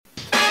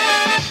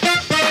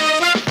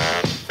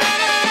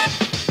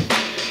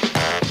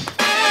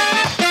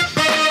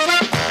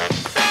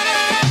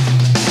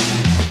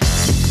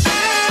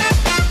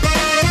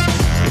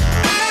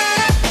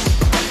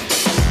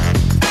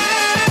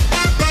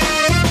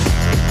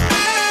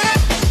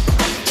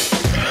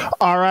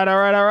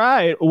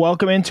right.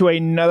 Welcome into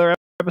another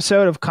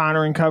episode of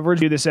Connor and Coverage.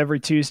 We do this every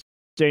Tuesday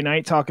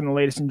night, talking the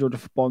latest in Georgia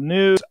football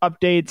news,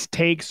 updates,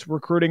 takes,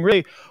 recruiting,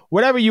 really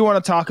whatever you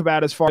want to talk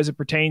about as far as it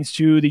pertains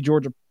to the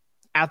Georgia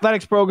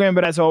athletics program.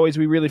 But as always,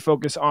 we really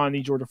focus on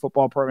the Georgia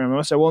football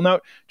program. So we'll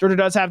note Georgia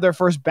does have their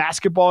first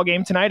basketball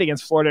game tonight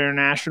against Florida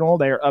International.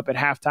 They are up at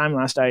halftime.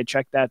 Last I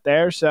checked that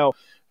there. So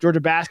Georgia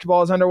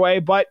basketball is underway,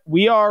 but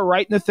we are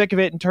right in the thick of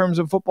it in terms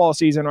of football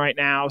season right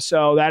now.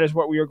 So that is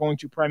what we are going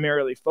to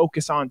primarily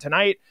focus on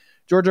tonight.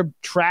 Georgia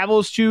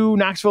travels to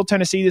Knoxville,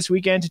 Tennessee this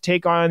weekend to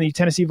take on the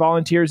Tennessee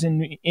Volunteers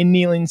in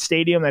Neyland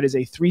Stadium. That is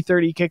a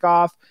 3:30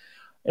 kickoff.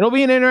 It'll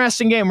be an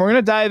interesting game. We're going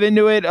to dive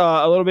into it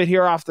a little bit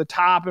here off the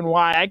top and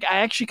why. I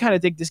actually kind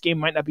of think this game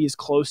might not be as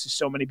close as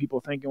so many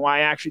people think, and why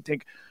I actually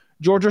think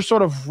Georgia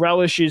sort of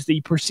relishes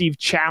the perceived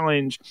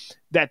challenge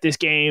that this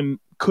game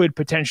could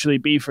potentially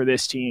be for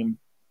this team.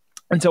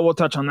 And so we'll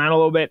touch on that a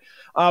little bit.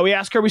 We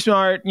asked Kirby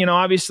Smart,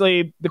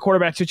 obviously the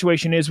quarterback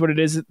situation is what it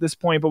is at this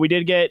point, but we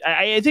did get,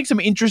 I think, some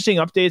interesting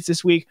updates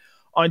this week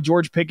on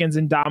George Pickens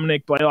and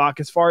Dominick Blaylock.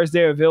 As far as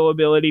their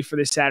availability for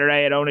this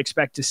Saturday, I don't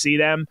expect to see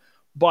them,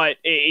 but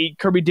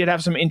Kirby did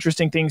have some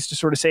interesting things to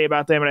sort of say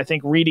about them. And I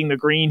think reading the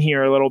green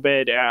here a little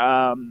bit,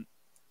 I'm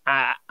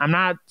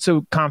not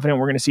so confident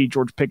we're going to see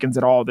George Pickens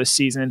at all this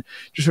season,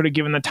 just sort of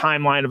given the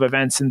timeline of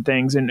events and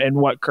things and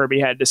what Kirby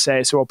had to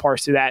say. So we'll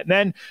parse through that. And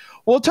then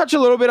we'll touch a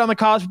little bit on the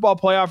college football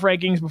playoff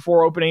rankings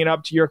before opening it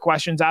up to your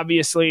questions.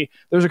 Obviously,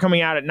 those are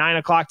coming out at 9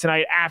 o'clock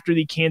tonight after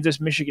the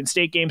Kansas-Michigan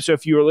State game. So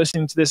if you are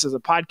listening to this as a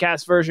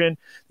podcast version,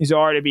 these will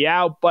already be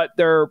out. But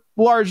they're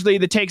largely,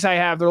 the takes I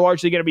have, they're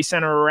largely going to be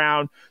centered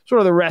around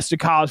sort of the rest of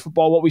college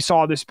football, what we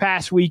saw this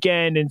past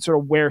weekend, and sort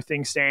of where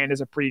things stand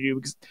as a preview.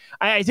 Because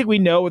I think we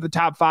know what the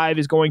top five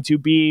is going to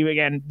be.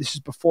 Again, this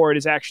is before it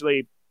is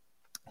actually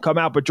come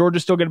out, but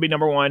Georgia's still going to be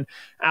number 1.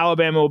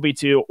 Alabama will be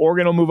 2.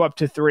 Oregon will move up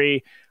to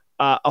 3.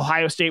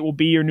 Ohio State will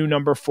be your new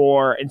number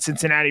 4, and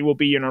Cincinnati will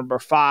be your number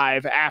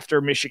 5 after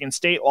Michigan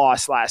State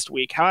lost last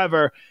week.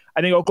 However,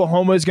 I think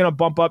Oklahoma is going to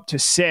bump up to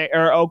 6,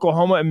 or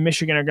Oklahoma and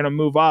Michigan are going to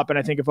move up. And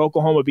I think if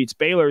Oklahoma beats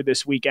Baylor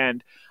this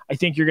weekend, I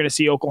think you're going to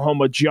see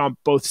Oklahoma jump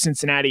both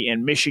Cincinnati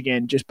and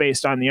Michigan just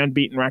based on the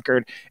unbeaten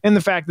record and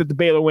the fact that the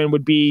Baylor win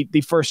would be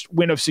the first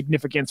win of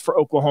significance for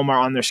Oklahoma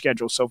on their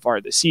schedule so far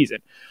this season.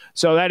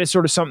 So that is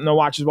sort of something to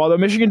watch as well. Though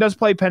Michigan does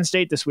play Penn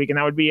State this week, and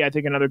that would be, I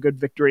think, another good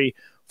victory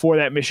for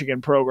that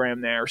Michigan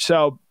program there.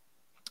 So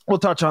we'll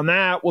touch on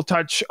that. We'll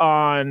touch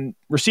on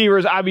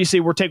receivers. Obviously,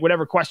 we'll take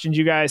whatever questions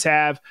you guys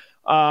have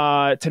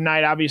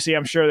tonight. Obviously,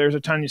 I'm sure there's a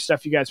ton of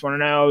stuff you guys want to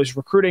know. There's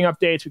recruiting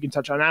updates. We can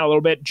touch on that a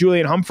little bit.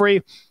 Julian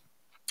Humphrey,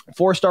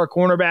 4-star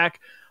cornerback,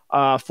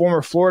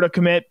 former Florida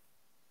commit,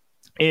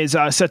 is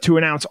set to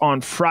announce on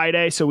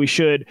Friday. So we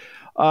should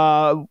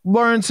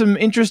learn some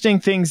interesting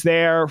things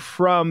there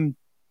from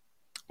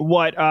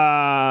what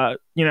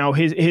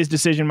his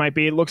decision might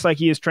be. It looks like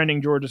he is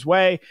trending Georgia's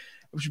way,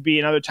 which would be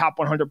another top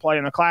 100 player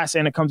in the class,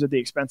 and it comes at the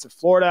expense of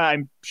Florida.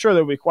 I'm sure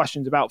there'll be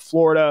questions about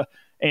Florida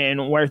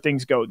and where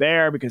things go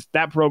there, because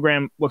that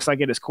program looks like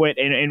it has quit.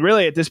 And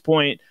really at this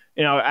point,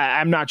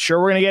 I'm not sure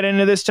we're going to get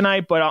into this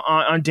tonight, but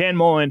on Dan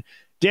Mullen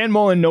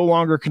no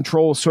longer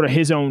controls sort of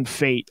his own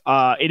fate.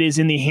 It is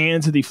in the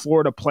hands of the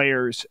Florida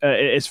players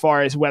as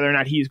far as whether or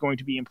not he is going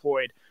to be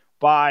employed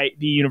by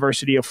the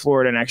University of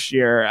Florida next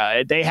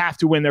year. They have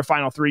to win their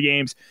final 3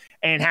 games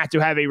and have to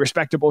have a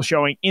respectable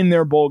showing in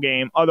their bowl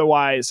game.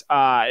 Otherwise,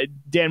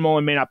 Dan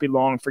Mullen may not be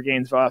long for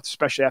Gainesville,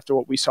 especially after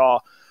what we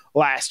saw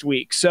last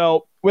week.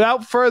 So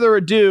without further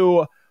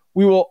ado,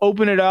 we will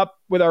open it up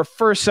with our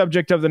first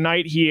subject of the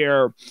night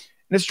here. And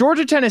it's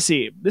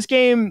Georgia-Tennessee. This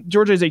game,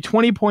 Georgia is a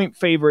 20-point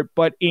favorite,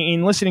 but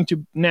in listening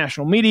to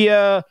national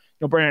media,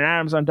 Brandon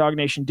Adams on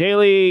DawgNation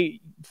Daily,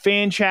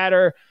 fan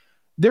chatter,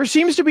 there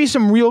seems to be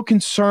some real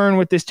concern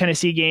with this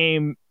Tennessee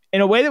game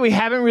in a way that we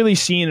haven't really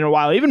seen in a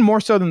while, even more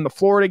so than the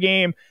Florida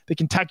game, the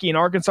Kentucky and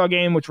Arkansas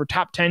game, which were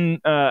top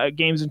 10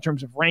 games in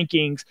terms of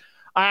rankings.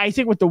 I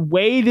think with the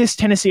way this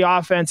Tennessee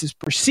offense is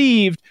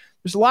perceived,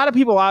 there's a lot of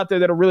people out there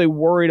that are really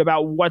worried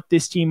about what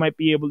this team might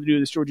be able to do to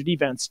this Georgia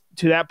defense.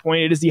 To that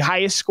point, it is the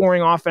highest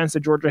scoring offense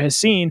that Georgia has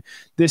seen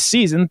this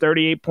season,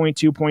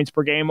 38.2 points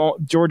per game.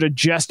 Georgia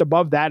just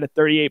above that at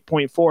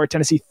 38.4.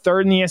 Tennessee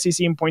third in the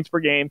SEC in points per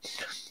game.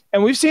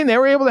 And we've seen they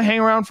were able to hang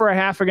around for a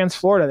half against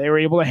Florida. They were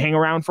able to hang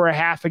around for a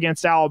half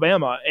against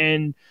Alabama.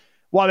 And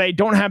while they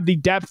don't have the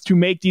depth to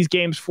make these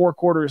games 4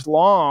 quarters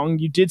long,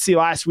 you did see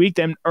last week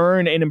them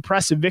earn an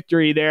impressive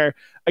victory there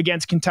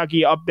against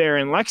Kentucky up there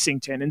in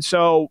Lexington. And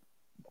so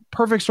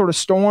perfect sort of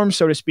storm,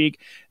 so to speak.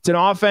 It's an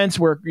offense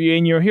where,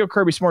 and you'll hear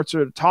Kirby Smart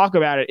sort of talk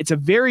about it, it's a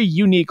very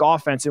unique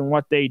offense in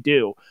what they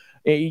do.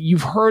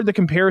 You've heard the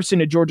comparison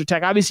to Georgia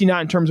Tech, obviously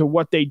not in terms of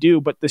what they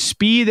do, but the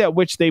speed at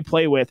which they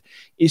play with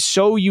is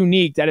so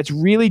unique that it's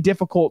really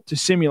difficult to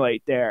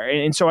simulate there.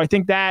 And so I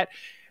think that,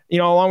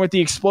 along with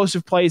the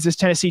explosive plays this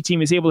Tennessee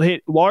team is able to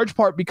hit, large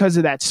part because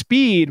of that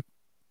speed,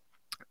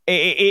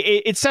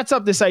 it sets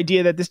up this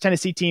idea that this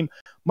Tennessee team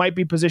might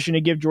be positioned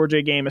to give Georgia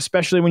a game,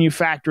 especially when you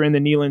factor in the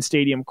Neyland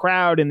Stadium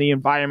crowd and the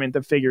environment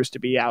that figures to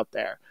be out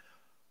there.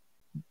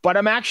 but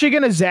I'm actually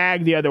going to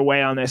zag the other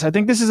way on this. I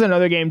think this is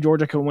another game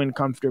Georgia can win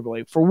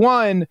comfortably. For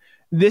one,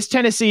 this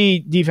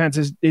Tennessee defense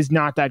is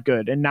not that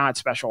good and not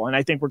special. And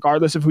I think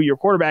regardless of who your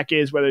quarterback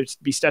is, whether it's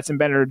be Stetson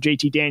Bennett or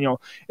JT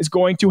Daniel, is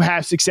going to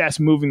have success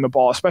moving the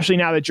ball, especially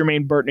now that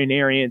Jermaine Burton and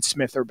Arian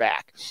Smith are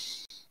back.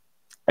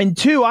 And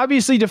two,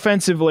 obviously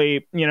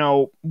defensively,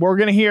 we're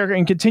going to hear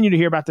and continue to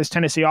hear about this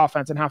Tennessee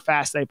offense and how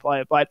fast they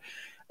play. But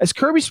as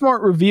Kirby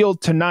Smart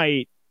revealed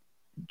tonight,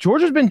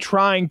 Georgia's been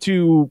trying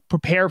to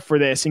prepare for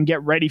this and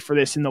get ready for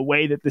this in the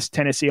way that this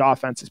Tennessee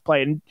offense is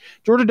played. And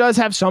Georgia does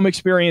have some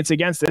experience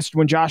against this.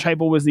 When Josh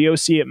Heupel was the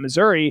OC at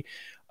Missouri,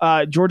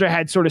 Georgia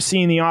had sort of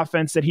seen the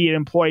offense that he had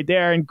employed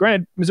there. And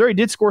granted, Missouri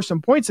did score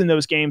some points in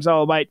those games,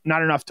 albeit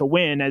not enough to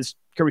win, as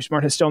Kirby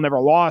Smart has still never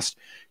lost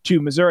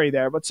to Missouri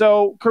there. But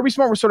so Kirby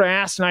Smart was sort of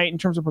asked tonight in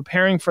terms of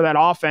preparing for that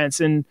offense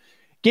and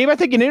gave, I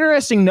think, an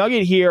interesting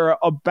nugget here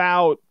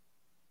about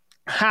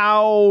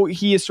how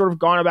he has sort of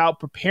gone about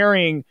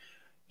preparing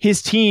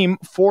his team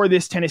for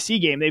this Tennessee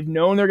game. They've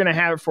known they're going to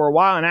have it for a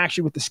while, and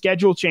actually with the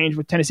schedule change,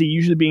 with Tennessee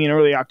usually being an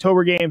early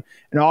October game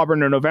and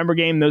Auburn a November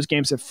game, those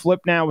games have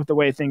flipped now with the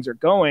way things are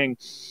going.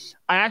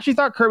 I actually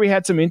thought Kirby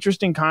had some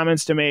interesting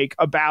comments to make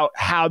about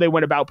how they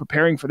went about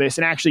preparing for this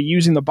and actually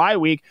using the bye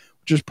week,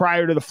 which was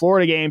prior to the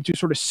Florida game, to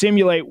sort of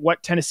simulate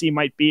what Tennessee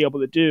might be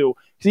able to do.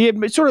 Because he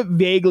had sort of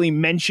vaguely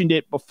mentioned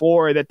it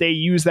before that they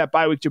use that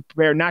bye week to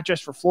prepare not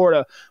just for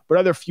Florida, but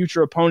other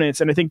future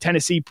opponents. And I think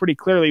Tennessee pretty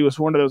clearly was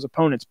one of those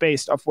opponents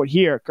based off what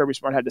Kirby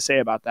Smart had to say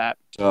about that.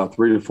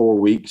 3 to 4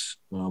 weeks.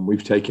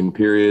 We've taken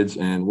periods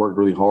and worked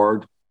really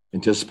hard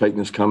anticipating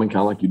this coming,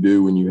 kind of like you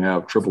do when you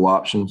have triple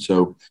option.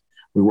 So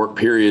we work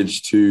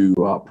periods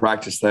to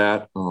practice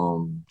that,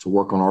 to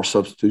work on our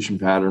substitution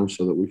patterns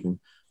so that we can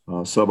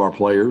sub our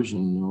players.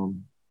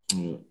 And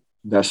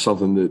that's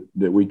something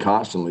that we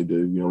constantly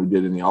do. We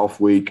did in the off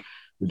week.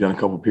 We've done a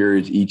couple of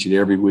periods each and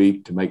every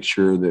week to make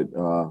sure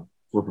that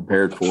we're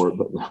prepared for it.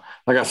 But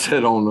like I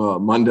said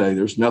on Monday,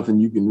 there's nothing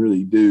you can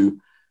really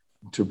do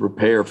to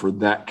prepare for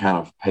that kind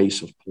of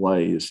pace of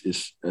play.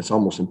 It's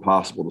almost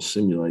impossible to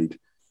simulate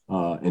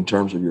in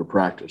terms of your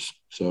practice.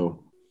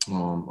 So a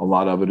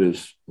lot of it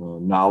is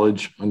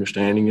knowledge,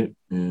 understanding it,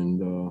 and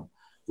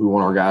we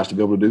want our guys to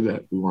be able to do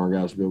that. We want our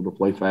guys to be able to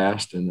play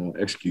fast and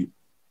execute.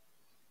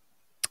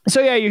 So,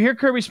 yeah, you hear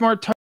Kirby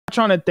Smart touch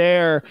on it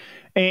there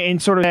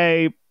and sort of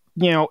say,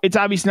 it's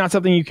obviously not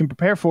something you can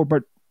prepare for,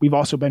 but we've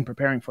also been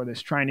preparing for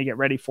this, trying to get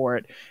ready for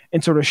it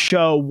and sort of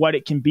show what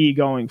it can be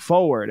going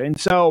forward. And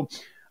so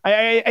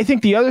I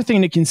think the other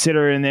thing to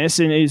consider in this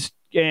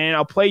and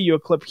I'll play you a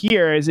clip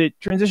here as it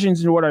transitions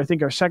into what I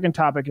think our second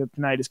topic of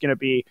tonight is going to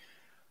be.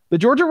 The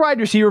Georgia wide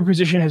receiver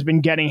position has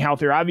been getting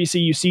healthier.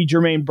 Obviously, you see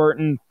Jermaine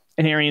Burton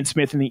and Arian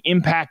Smith and the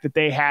impact that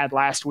they had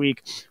last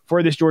week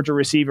for this Georgia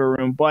receiver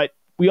room. But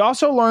we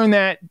also learned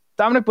that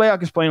Dominick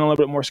Blaylock is playing a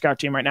little bit more scout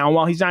team right now. And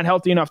while he's not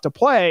healthy enough to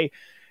play,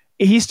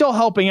 he's still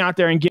helping out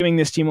there and giving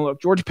this team a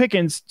look. George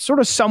Pickens, sort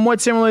of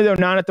somewhat similarly, though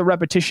not at the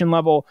repetition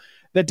level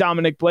that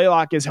Dominick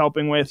Blaylock is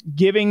helping with,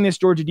 giving this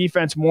Georgia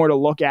defense more to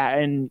look at.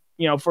 And,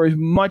 for as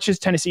much as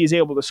Tennessee is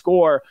able to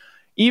score,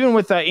 even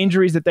with the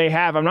injuries that they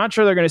have, I'm not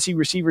sure they're going to see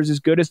receivers as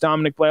good as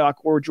Dominick Blaylock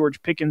or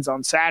George Pickens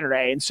on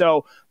Saturday. And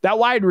so that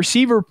wide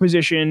receiver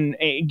position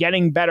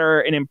getting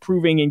better and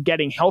improving and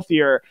getting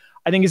healthier,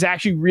 I think is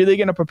actually really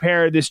going to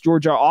prepare this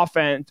Georgia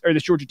offense, or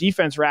this Georgia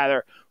defense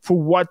rather, for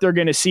what they're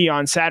going to see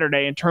on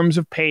Saturday in terms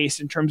of pace,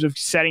 in terms of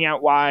setting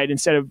out wide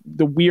instead of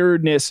the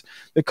weirdness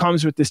that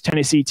comes with this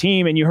Tennessee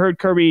team. And you heard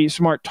Kirby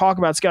Smart talk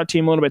about scout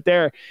team a little bit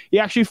there. He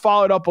actually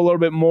followed up a little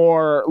bit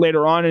more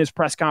later on in his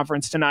press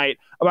conference tonight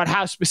about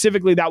how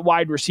specifically that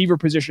wide receiver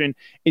position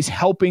is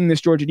helping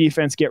this Georgia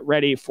defense get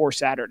ready for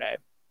Saturday.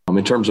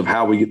 In terms of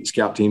how we get the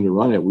scout team to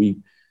run it,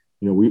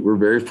 we're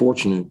very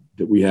fortunate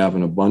that we have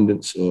an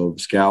abundance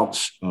of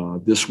scouts.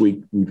 This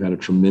week, we've had a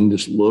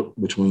tremendous look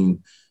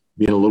between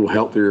being a little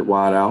healthier at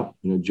wide out.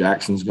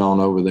 Jackson's gone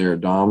over there.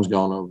 Dom's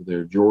gone over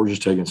there. George is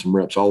taking some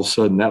reps. All of a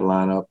sudden, that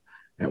lineup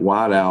at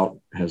wide out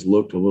has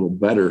looked a little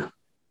better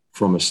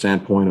from a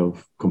standpoint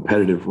of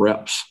competitive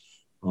reps,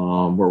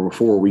 where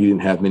before we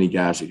didn't have many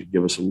guys that could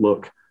give us a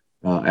look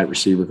at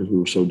receiver because we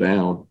were so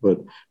down. But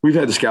we've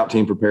had the scout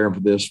team preparing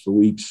for this for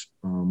weeks.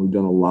 We've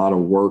done a lot of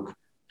work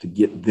to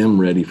get them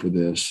ready for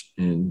this.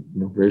 And,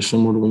 very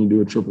similar to when you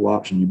do a triple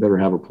option, you better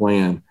have a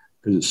plan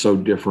because it's so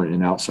different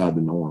and outside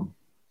the norm.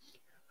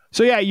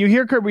 So, yeah, you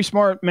hear Kirby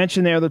Smart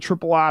mention there the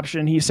triple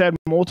option. He said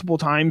multiple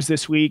times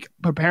this week,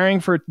 preparing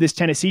for this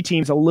Tennessee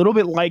team is a little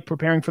bit like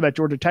preparing for that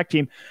Georgia Tech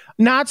team.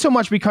 Not so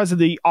much because of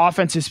the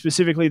offenses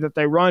specifically that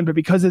they run, but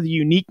because of the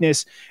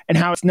uniqueness and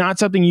how it's not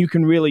something you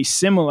can really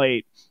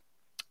simulate,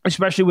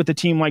 especially with a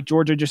team like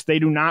Georgia. Just they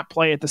do not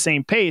play at the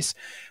same pace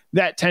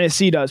that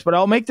Tennessee does. But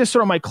I'll make this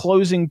sort of my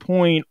closing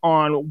point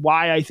on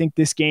why I think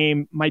this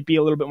game might be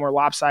a little bit more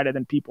lopsided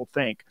than people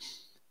think.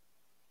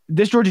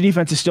 This Georgia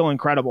defense is still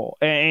incredible.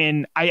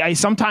 And I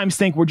sometimes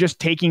think we're just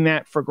taking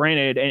that for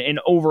granted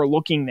and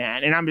overlooking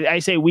that. And I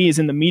say we as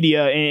in the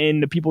media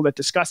and the people that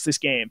discuss this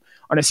game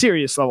on a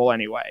serious level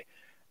anyway.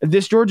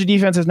 This Georgia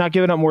defense has not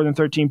given up more than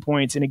 13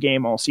 points in a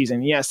game all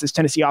season. Yes, this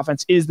Tennessee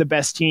offense is the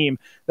best team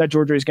that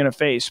Georgia is going to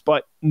face.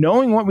 But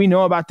knowing what we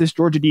know about this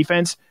Georgia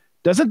defense,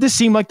 doesn't this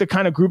seem like the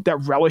kind of group that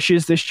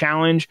relishes this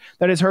challenge,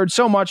 that has heard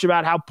so much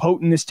about how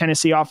potent this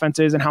Tennessee offense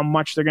is and how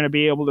much they're going to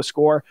be able to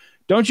score?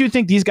 Don't you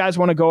think these guys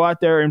want to go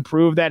out there and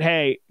prove that,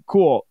 hey,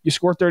 cool, you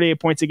score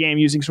 38 points a game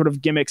using sort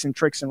of gimmicks and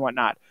tricks and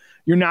whatnot.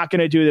 You're not going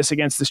to do this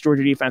against this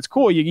Georgia defense.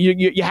 Cool,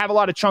 you have a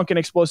lot of chunk and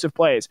explosive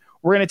plays.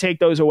 We're going to take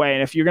those away.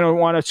 And if you're going to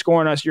want to score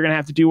on us, you're going to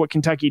have to do what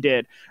Kentucky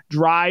did.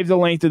 Drive the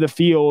length of the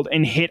field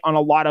and hit on a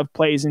lot of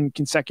plays in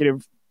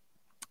consecutive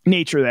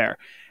nature there.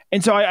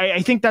 And so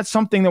I think that's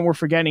something that we're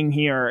forgetting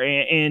here.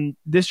 And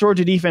this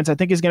Georgia defense, I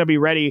think, is going to be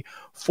ready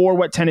for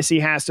what Tennessee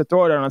has to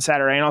throw it on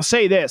Saturday. And I'll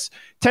say this,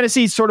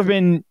 Tennessee's sort of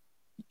been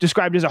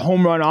described as a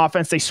home run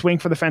offense. They swing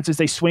for the fences.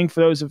 They swing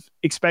for those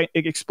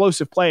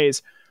explosive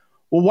plays.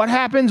 Well, what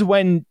happens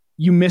when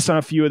you miss on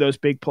a few of those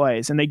big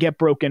plays and they get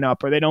broken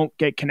up or they don't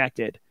get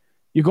connected?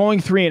 You're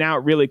going 3 and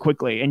out really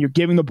quickly, and you're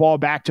giving the ball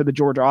back to the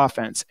Georgia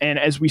offense. And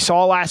as we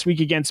saw last week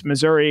against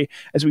Missouri,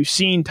 as we've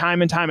seen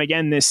time and time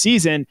again this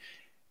season,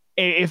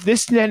 if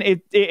this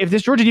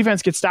Georgia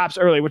defense gets stops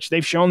early, which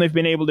they've shown they've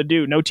been able to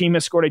do, no team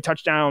has scored a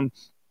touchdown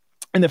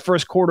in the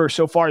first quarter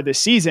so far this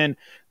season.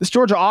 This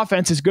Georgia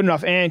offense is good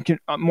enough, and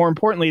more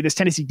importantly, this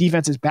Tennessee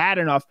defense is bad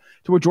enough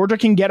to where Georgia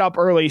can get up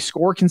early,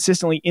 score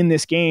consistently in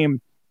this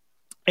game,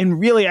 and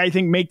really, I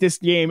think, make this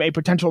game a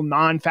potential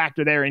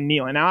non-factor there in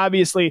Neyland. Now,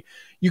 obviously,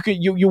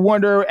 you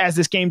wonder as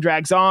this game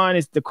drags on,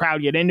 is the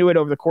crowd get into it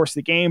over the course of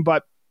the game?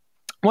 But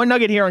one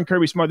nugget here on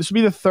Kirby Smart: this will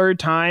be the third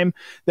time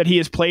that he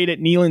has played at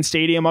Neyland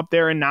Stadium up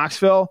there in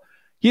Knoxville.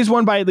 He has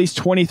won by at least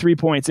 23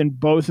 points in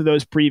both of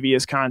those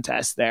previous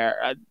contests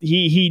there.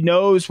 He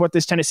knows what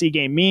this Tennessee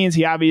game means.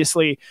 He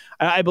obviously,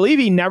 I believe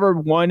he never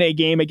won a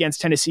game against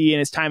Tennessee in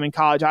his time in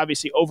college,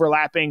 obviously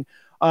overlapping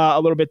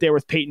a little bit there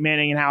with Peyton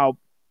Manning and how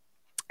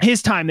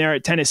his time there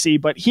at Tennessee,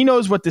 but he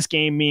knows what this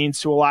game means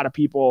to a lot of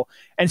people,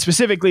 and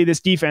specifically this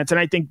defense. And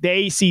I think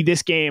they see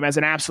this game as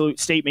an absolute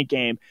statement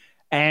game.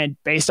 And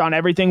based on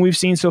everything we've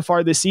seen so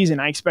far this season,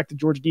 I expect the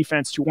Georgia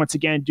defense to once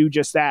again do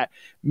just that,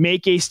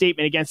 make a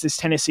statement against this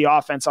Tennessee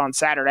offense on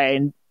Saturday.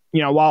 And,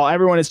 while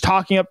everyone is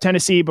talking up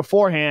Tennessee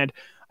beforehand,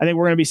 I think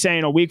we're going to be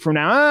saying a week from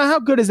now, how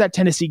good is that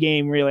Tennessee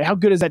game really? How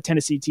good is that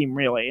Tennessee team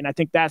really? And I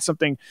think that's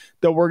something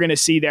that we're going to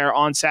see there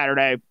on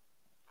Saturday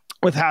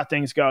with how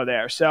things go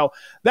there. So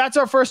that's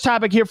our first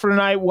topic here for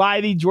tonight,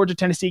 why the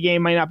Georgia-Tennessee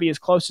game might not be as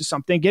close as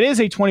some think. It is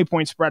a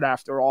 20-point spread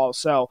after all,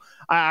 so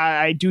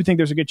I do think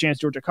there's a good chance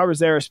Georgia covers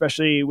there,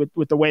 especially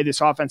with the way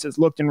this offense has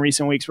looked in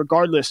recent weeks,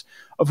 regardless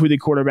of who the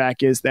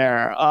quarterback is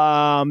there.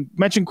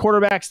 Mentioned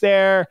quarterbacks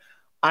there.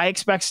 I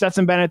expect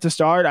Stetson Bennett to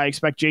start. I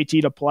expect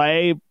JT to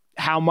play.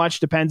 How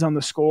much depends on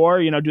the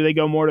score. Do they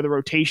go more to the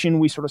rotation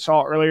we sort of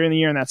saw earlier in the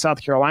year in that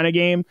South Carolina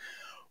game?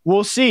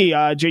 We'll see.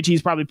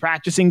 JT's probably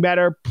practicing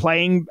better,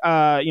 playing,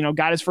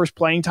 got his first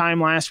playing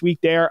time last week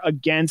there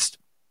against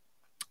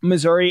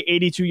Missouri,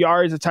 82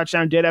 yards, a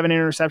touchdown, did have an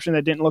interception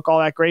that didn't look all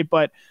that great,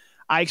 but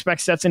I expect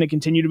Stetson to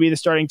continue to be the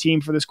starting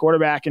team for this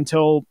quarterback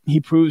until he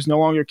proves no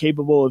longer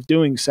capable of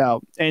doing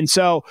so. And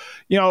so,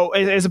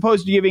 as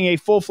opposed to giving a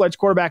full-fledged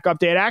quarterback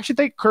update, I actually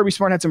think Kirby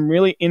Smart had some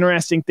really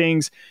interesting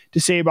things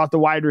to say about the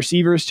wide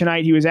receivers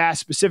tonight. He was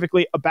asked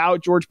specifically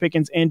about George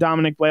Pickens and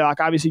Dominick Blaylock.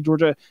 Obviously,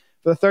 Georgia,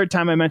 for the third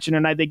time I mentioned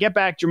tonight, they get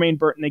back Jermaine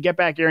Burton, they get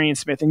back Arian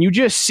Smith, and you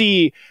just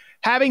see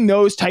having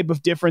those type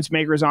of difference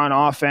makers on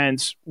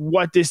offense,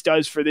 what this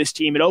does for this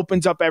team. It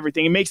opens up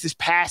everything. It makes this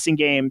passing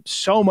game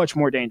so much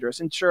more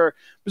dangerous. And sure,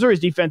 Missouri's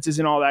defense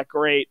isn't all that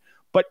great,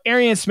 but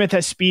Arian Smith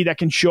has speed that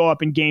can show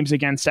up in games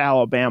against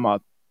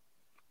Alabama.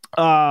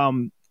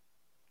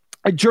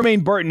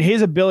 Jermaine Burton,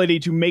 his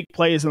ability to make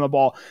plays on the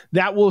ball,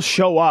 that will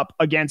show up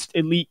against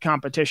elite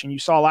competition. You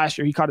saw last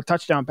year he caught a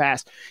touchdown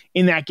pass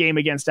in that game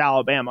against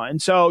Alabama. And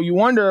so you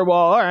wonder, well,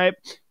 all right,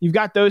 you've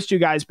got those two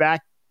guys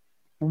back.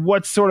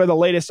 What's sort of the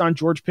latest on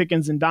George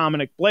Pickens and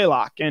Dominick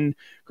Blaylock? And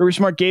Kirby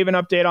Smart gave an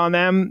update on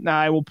them.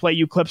 I will play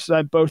you clips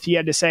both he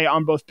had to say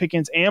on both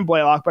Pickens and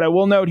Blaylock, but I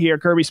will note here,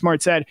 Kirby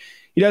Smart said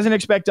he doesn't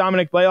expect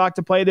Dominick Blaylock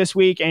to play this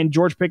week, and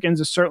George Pickens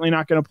is certainly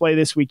not going to play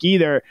this week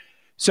either.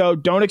 So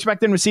don't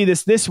expect them to see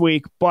this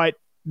week, but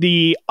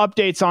the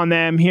updates on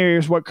them,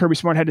 here's what Kirby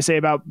Smart had to say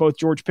about both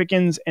George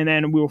Pickens, and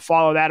then we will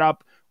follow that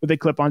up with a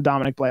clip on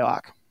Dominick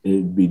Blaylock.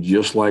 It'd be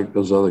just like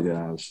those other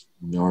guys,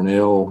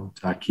 Yarnell,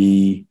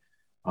 Taki,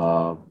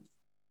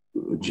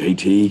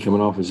 JT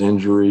coming off his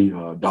injury,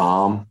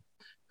 Dom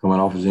coming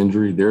off his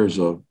injury. There's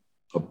a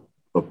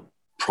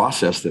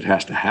process that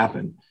has to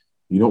happen.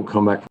 You don't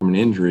come back from an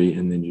injury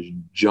and then just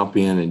jump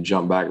in and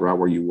jump back right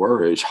where you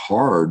were. It's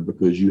hard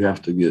because you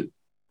have to get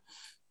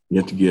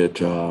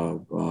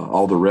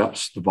all the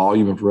reps, the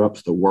volume of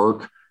reps, the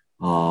work.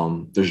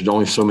 There's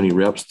only so many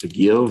reps to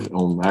give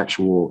on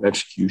actual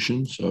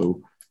execution.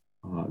 So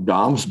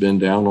Dom's been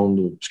down on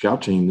the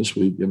scout team this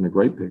week, getting a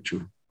great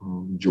picture.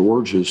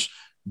 George has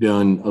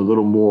done a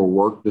little more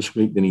work this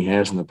week than he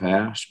has in the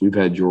past. We've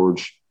had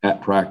George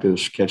at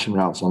practice, catching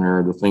routes on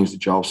air, the things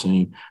that y'all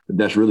seen, but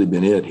that's really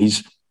been it.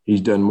 He's he's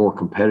done more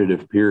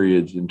competitive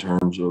periods in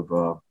terms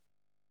of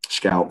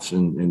scouts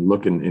and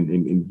looking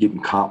and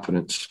getting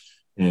confidence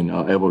and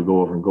able to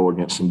go over and go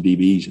against some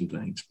DBs and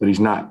things. But he's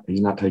not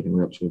taking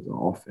reps with the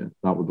offense,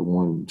 not with the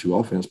 1-2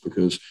 offense,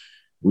 because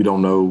we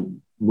don't know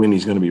when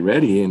he's going to be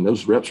ready, and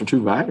those reps are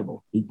too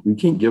valuable. We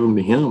can't give them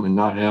to him and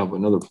not have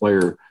another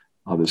player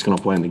that's going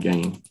to play in the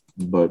game.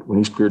 But when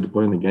he's cleared to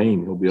play in the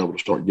game, he'll be able to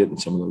start getting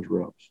some of those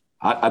reps.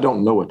 I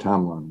don't know a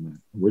timeline on that.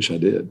 I wish I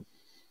did.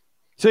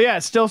 So, yeah,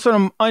 still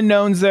some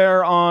unknowns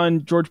there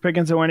on George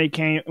Pickens and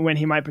when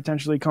he might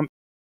potentially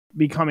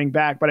be coming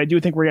back. But I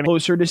do think we're getting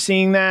closer to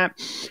seeing that.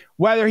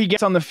 Whether he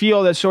gets on the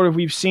field, as sort of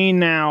we've seen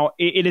now,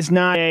 it is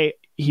not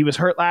he was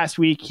hurt last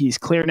week, he's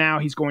clear now,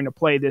 he's going to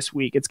play this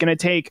week. It's going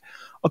to take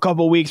a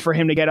couple of weeks for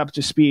him to get up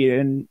to speed.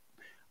 And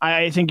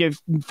I think if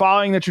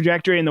following the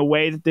trajectory and the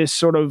way that this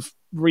sort of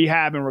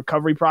rehab and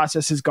recovery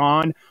process has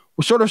gone,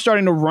 we're sort of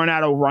starting to run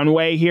out of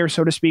runway here,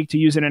 so to speak, to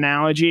use an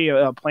analogy,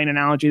 a plain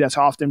analogy that's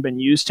often been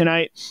used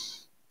tonight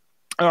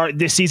or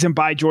this season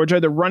by Georgia.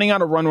 They're running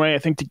out of runway, I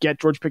think, to get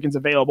George Pickens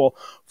available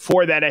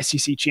for that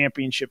SEC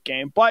championship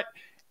game. But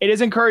it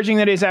is encouraging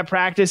that he's at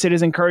practice. It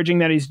is encouraging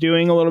that he's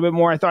doing a little bit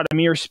more. I thought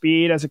Amir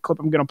Speed, as a clip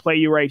I'm going to play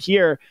you right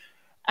here,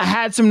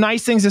 had some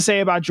nice things to say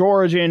about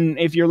George. And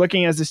if you're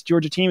looking at this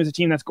Georgia team as a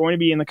team that's going to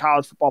be in the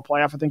college football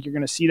playoff, I think you're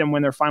going to see them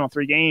win their final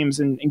 3 games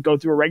and go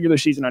through a regular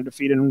season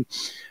undefeated. And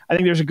I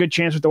think there's a good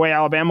chance with the way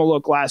Alabama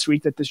looked last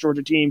week that this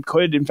Georgia team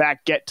could, in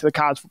fact, get to the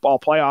college football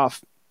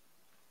playoff.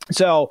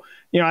 So,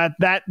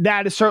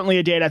 that is certainly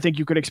a date I think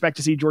you could expect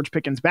to see George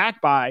Pickens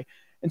back by.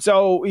 And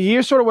so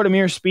here's sort of what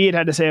Amir Speed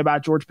had to say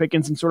about George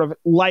Pickens and sort of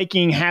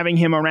liking having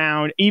him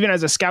around, even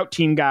as a scout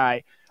team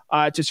guy,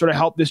 to sort of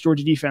help this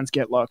Georgia defense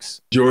get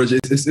looks. George,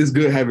 it's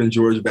good having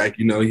George back.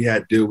 He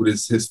had to deal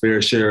with his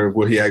fair share of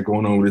what he had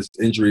going on with his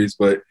injuries,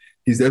 but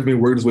he's definitely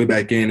worked his way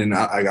back in. And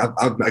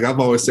I've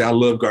always said, I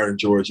love guarding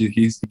George.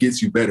 He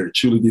gets you better,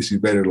 truly gets you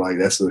better. Like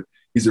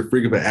he's a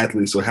freak of an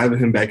athlete. So having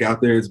him back out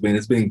there, it's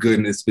been good,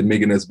 and it's been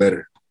making us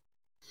better.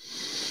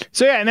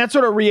 So yeah, and that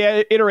sort of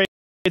reiterates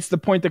the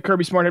point that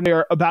Kirby Smart had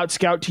made about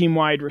scout team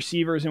wide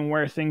receivers and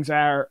where things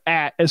are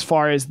at as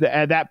far as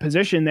that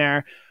position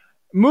there.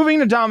 Moving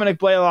to Dominick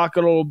Blaylock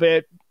a little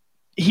bit,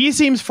 he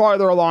seems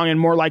farther along and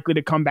more likely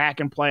to come back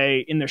and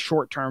play in the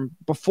short term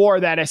before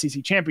that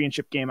SEC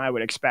championship game, I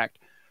would expect.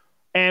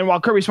 And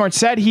while Kirby Smart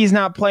said he's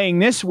not playing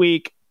this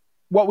week,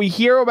 what we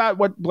hear about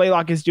what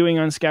Blaylock is doing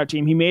on scout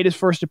team, he made his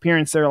first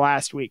appearance there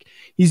last week.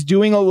 He's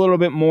doing a little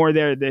bit more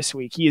there this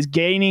week. He is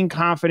gaining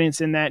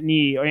confidence in that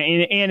knee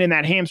and in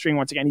that hamstring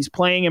once again. He's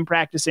playing and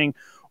practicing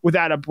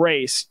without a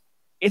brace.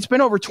 It's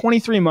been over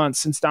 23 months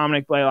since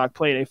Dominick Blaylock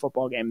played a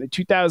football game. The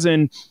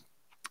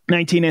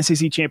 2019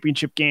 SEC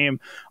championship game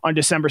on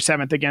December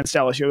 7th against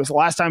LSU. It was the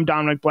last time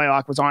Dominick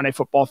Blaylock was on a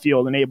football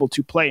field and able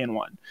to play in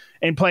one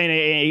and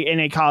play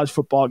in a college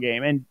football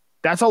game. And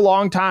that's a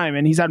long time,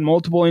 and he's had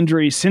multiple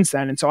injuries since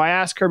then. And so I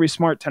asked Kirby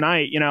Smart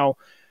tonight,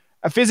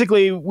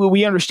 physically,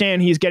 we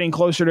understand he's getting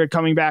closer to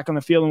coming back on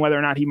the field and whether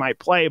or not he might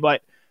play,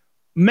 but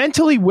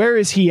mentally, where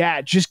is he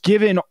at? Just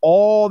given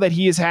all that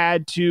he has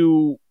had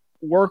to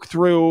work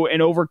through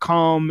and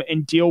overcome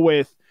and deal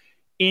with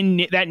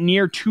in that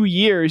near 2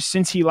 years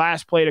since he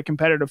last played a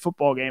competitive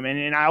football game.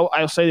 And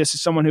I'll say this as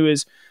someone who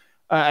is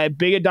as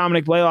big a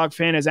Dominick Blaylock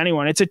fan as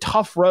anyone. It's a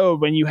tough road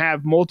when you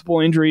have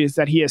multiple injuries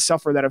that he has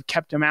suffered that have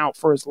kept him out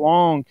for as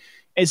long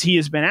as he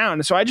has been out.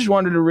 And so I just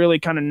wanted to really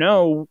kind of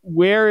know,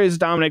 where is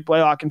Dominick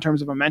Blaylock in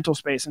terms of a mental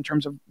space, in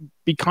terms of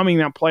becoming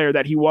that player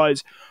that he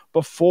was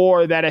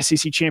before that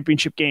SEC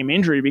championship game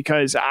injury?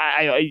 Because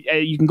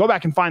you can go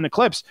back and find the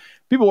clips.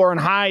 People are on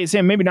high as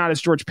him, maybe not as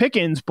George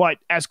Pickens, but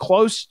as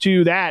close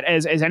to that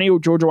as any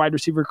Georgia wide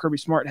receiver Kirby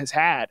Smart has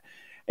had.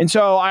 And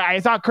so I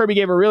thought Kirby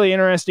gave a really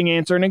interesting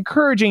answer, an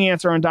encouraging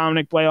answer on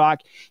Dominick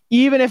Blaylock.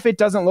 Even if it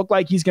doesn't look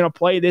like he's going to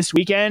play this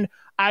weekend,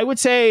 I would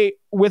say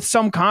with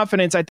some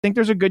confidence, I think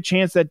there's a good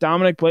chance that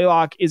Dominick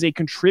Blaylock is a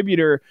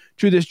contributor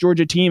to this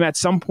Georgia team at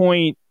some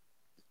point.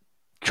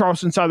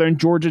 Charleston Southern,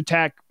 Georgia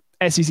Tech,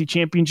 SEC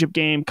championship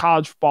game,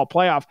 college football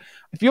playoff.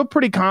 I feel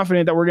pretty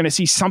confident that we're going to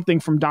see something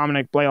from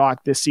Dominick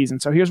Blaylock this season.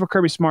 So here's what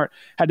Kirby Smart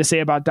had to say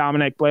about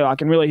Dominick Blaylock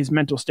and really his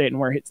mental state and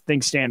where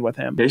things stand with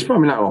him. He's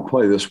probably not going to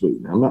play this week.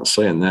 I'm not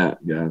saying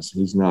that, guys.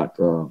 He's not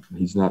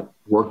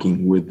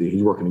working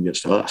he's working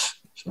against us.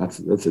 So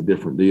that's a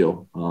different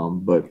deal.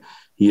 But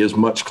he is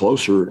much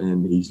closer,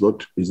 and he's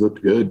looked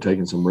good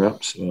taking some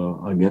reps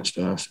against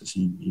us as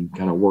he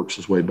kind of works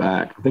his way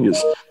back. I think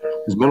his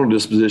mental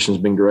disposition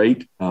has been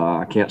great.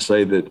 I can't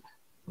say that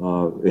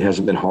it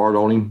hasn't been hard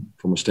on him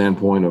from a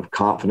standpoint of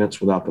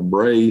confidence without the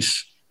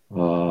brace,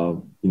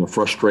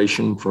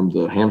 frustration from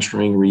the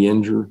hamstring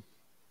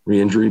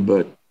re-injury,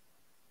 but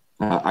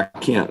I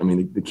can't. I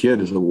mean, the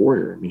kid is a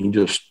warrior. I mean,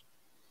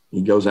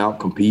 he goes out,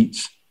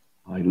 competes,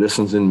 he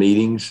listens in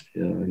meetings,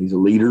 he's a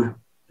leader,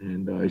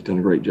 and he's done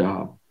a great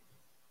job.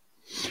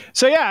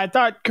 So, yeah, I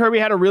thought Kirby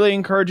had a really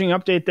encouraging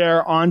update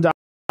there on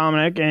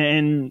Dominick,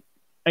 and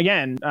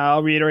again,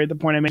 I'll reiterate the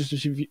point I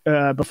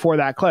made before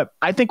that clip.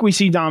 I think we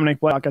see Dominick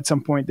Blaylock at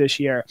some point this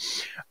year.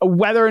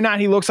 Whether or not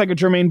he looks like a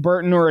Jermaine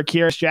Burton or a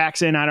Kearis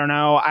Jackson, I don't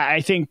know.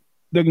 I think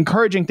the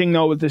encouraging thing,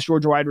 though, with this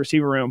Georgia wide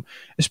receiver room,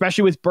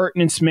 especially with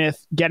Burton and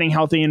Smith getting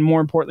healthy and,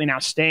 more importantly, now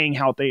staying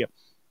healthy,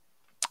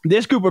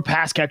 this group of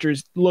pass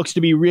catchers looks to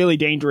be really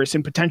dangerous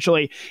and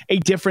potentially a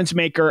difference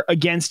maker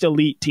against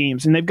elite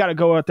teams. And they've got to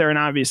go out there and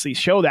obviously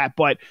show that.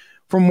 But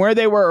from where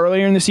they were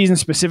earlier in the season,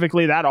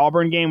 specifically that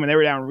Auburn game when they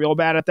were down real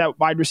bad at that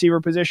wide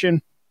receiver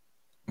position,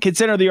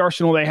 consider the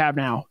arsenal they have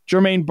now.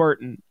 Jermaine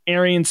Burton,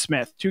 Arian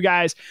Smith, two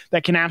guys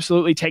that can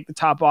absolutely take the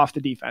top off the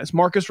defense.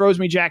 Marcus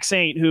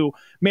Rosemy-Jacksaint, who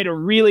made a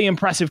really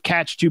impressive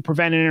catch to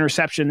prevent an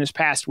interception this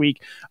past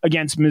week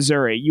against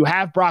Missouri. You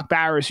have Brock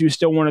Bowers, who's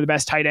still one of the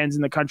best tight ends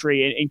in the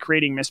country in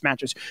creating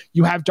mismatches.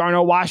 You have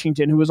Darnell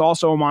Washington, who was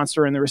also a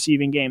monster in the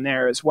receiving game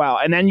there as well.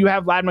 And then you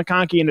have Ladd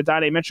McConkey and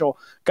Adonai Mitchell,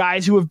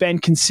 guys who have been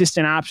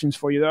consistent options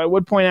for you. Though I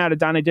would point out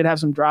Adonai did have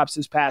some drops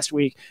this past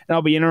week, and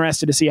I'll be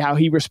interested to see how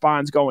he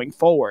responds going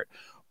forward.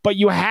 But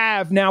you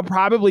have now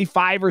probably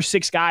 5 or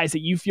 6 guys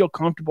that you feel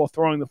comfortable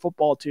throwing the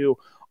football to,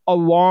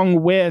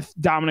 along with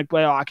Dominick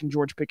Blaylock and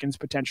George Pickens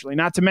potentially.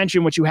 Not to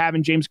mention what you have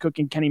in James Cook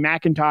and Kenny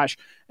McIntosh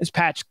as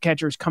pass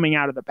catchers coming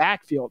out of the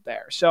backfield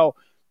there. So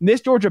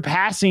this Georgia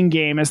passing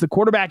game, as the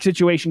quarterback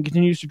situation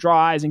continues to draw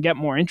eyes and get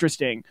more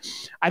interesting,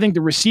 I think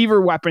the receiver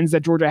weapons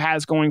that Georgia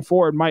has going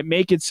forward might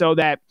make it so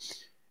that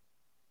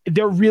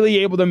they're really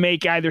able to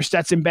make either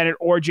Stetson Bennett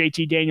or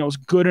JT Daniels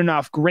good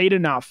enough, great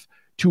enough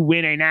to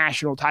win a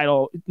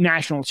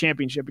national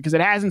championship, because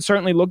it hasn't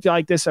certainly looked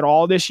like this at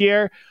all this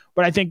year.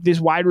 But I think this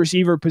wide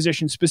receiver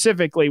position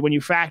specifically, when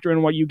you factor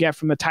in what you get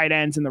from the tight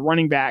ends and the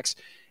running backs,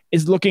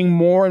 is looking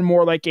more and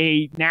more like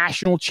a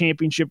national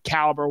championship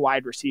caliber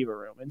wide receiver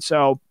room. And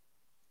so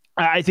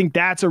I think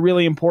that's a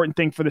really important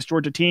thing for this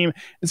Georgia team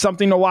and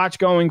something to watch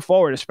going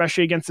forward,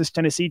 especially against this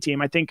Tennessee team.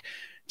 I think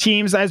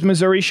teams, as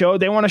Missouri showed,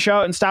 they want to show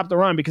out and stop the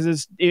run,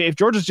 because if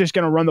Georgia's just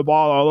going to run the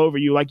ball all over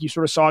you, like you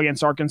sort of saw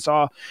against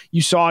Arkansas,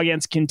 you saw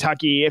against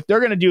Kentucky, if they're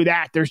going to do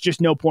that, there's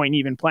just no point in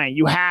even playing.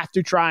 You have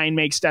to try and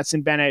make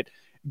Stetson Bennett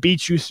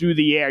beat you through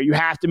the air. You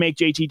have to make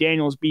JT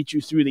Daniels beat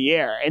you through the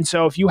air. And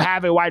so if you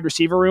have a wide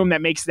receiver room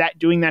that makes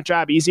doing that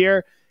job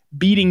easier,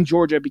 beating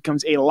Georgia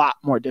becomes a lot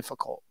more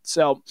difficult.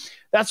 So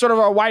that's sort of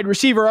our wide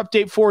receiver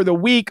update for the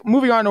week.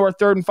 Moving on to our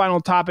third and final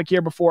topic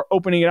here before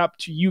opening it up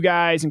to you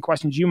guys and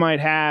questions you might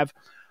have.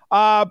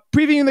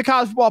 Previewing the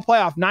college football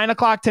playoff, 9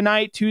 o'clock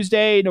tonight,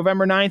 Tuesday,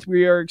 November 9th.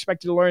 We are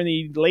expected to learn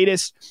the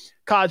latest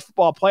college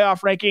football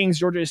playoff rankings.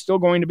 Georgia is still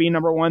going to be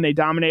number 1. They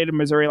dominated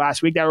Missouri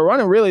last week. They were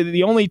running really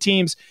the only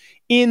teams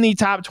in the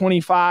top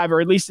 25,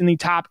 or at least in the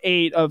top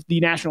 8 of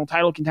the national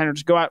title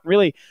contenders, go out and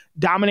really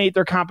dominate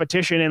their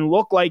competition and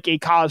look like a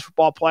college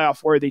football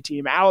playoff worthy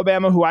team.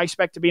 Alabama, who I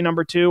expect to be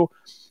number 2,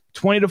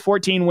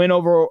 20-14 win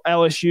over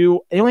LSU.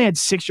 They only had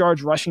 6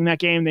 yards rushing that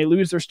game. They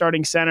lose their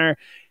starting center.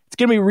 It's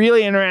going to be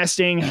really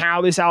interesting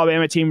how this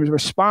Alabama team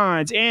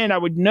responds. And I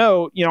would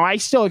note, I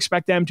still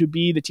expect them to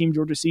be the team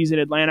Georgia sees in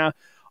Atlanta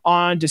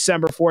on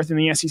December 4th in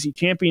the SEC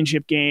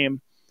championship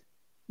game.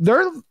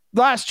 Their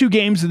last 2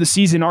 games of the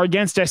season are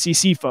against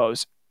SEC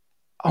foes.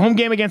 A home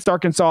game against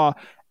Arkansas,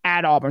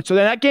 at Auburn. So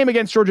then that game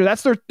against Georgia,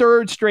 that's their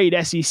 3rd straight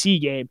SEC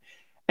game.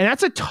 And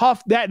that's a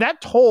tough,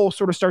 that toll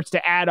sort of starts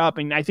to add up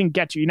and I think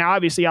get to you. Now,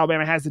 obviously,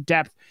 Alabama has the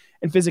depth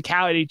and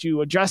physicality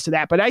to adjust to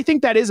that. But I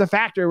think that is a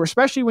factor,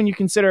 especially when you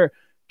consider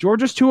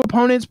Georgia's 2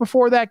 opponents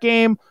before that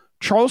game,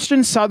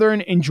 Charleston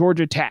Southern and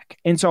Georgia Tech.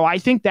 And so I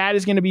think that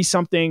is going to be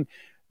something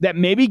that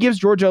maybe gives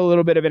Georgia a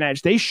little bit of an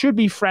edge. They should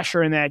be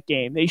fresher in that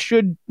game. They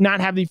should not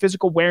have the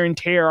physical wear and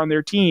tear on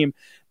their team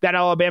that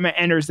Alabama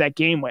enters that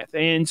game with.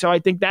 And so I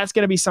think that's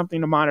going to be something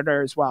to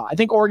monitor as well. I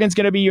think Oregon's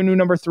going to be your new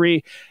number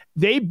 3.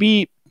 They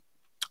beat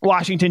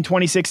Washington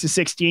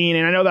 26-16,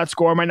 and I know that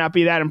score might not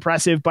be that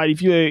impressive, but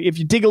if you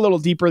dig a little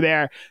deeper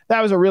there, that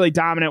was a really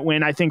dominant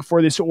win, I think,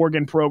 for this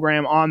Oregon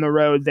program on the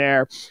road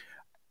there.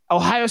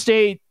 Ohio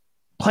State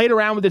played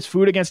around with its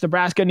food against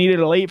Nebraska, needed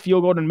a late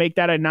field goal to make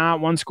that a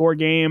not one-score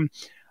game.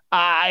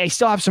 I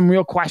still have some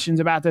real questions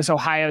about this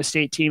Ohio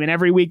State team, and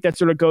every week that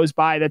sort of goes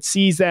by that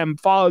sees them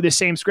follow this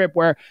same script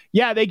where,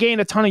 yeah, they gain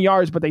a ton of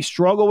yards, but they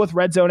struggle with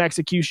red zone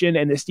execution,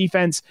 and this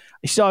defense,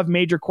 I still have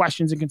major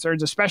questions and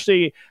concerns,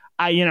 especially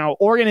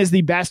Oregon is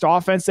the best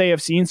offense they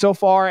have seen so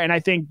far, and I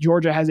think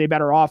Georgia has a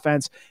better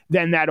offense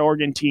than that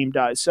Oregon team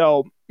does.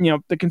 So,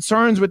 the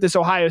concerns with this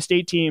Ohio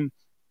State team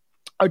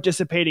are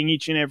dissipating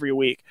each and every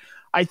week.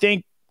 I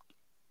think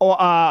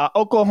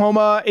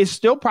Oklahoma is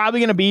still probably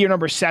going to be your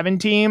number 7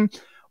 team,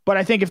 but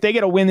I think if they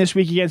get a win this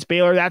week against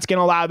Baylor, that's going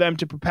to allow them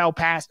to propel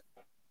past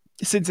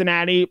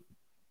Cincinnati.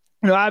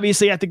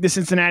 Obviously, I think the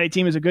Cincinnati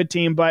team is a good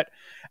team, but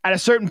at a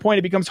certain point,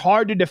 it becomes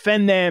hard to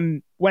defend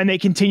them when they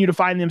continue to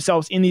find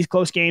themselves in these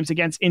close games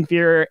against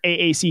inferior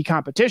AAC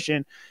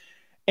competition.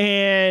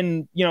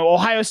 And,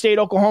 Ohio State,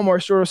 Oklahoma are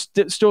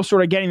still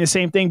sort of getting the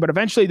same thing, but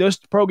eventually those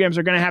programs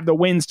are going to have the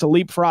wins to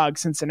leapfrog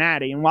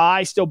Cincinnati. And while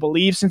I still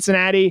believe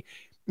Cincinnati,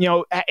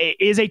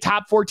 is a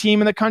top 4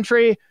 team in the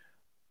country,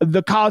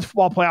 the College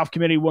Football Playoff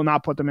Committee will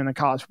not put them in the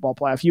College Football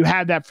Playoff. You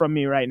have that from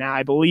me right now.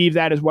 I believe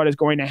that is what is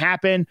going to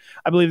happen.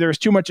 I believe there is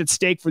too much at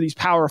stake for these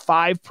Power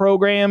 5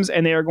 programs,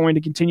 and they are going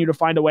to continue to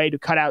find a way to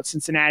cut out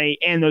Cincinnati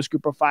and those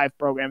Group of 5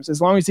 programs.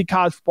 As long as the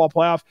College Football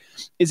Playoff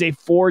is a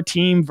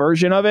 4-team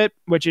version of it,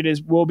 which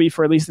will be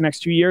for at least the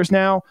next 2 years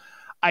now,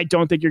 I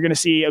don't think you're going to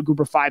see a Group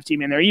of 5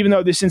 team in there, even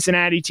though the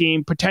Cincinnati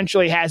team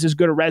potentially has as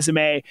good a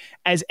resume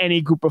as any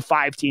Group of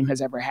 5 team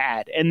has ever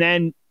had. And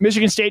then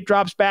Michigan State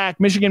drops back.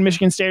 Michigan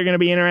State are going to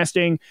be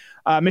interesting.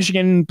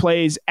 Michigan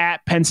plays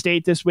at Penn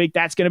State this week.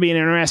 That's going to be an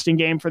interesting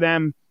game for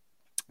them.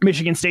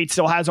 Michigan State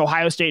still has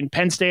Ohio State and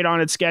Penn State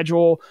on its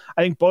schedule.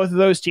 I think both of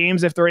those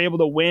teams, if they're able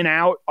to win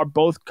out, are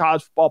both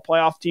College Football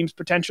Playoff teams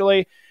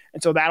potentially.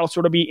 And so that'll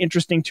sort of be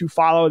interesting to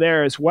follow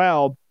there as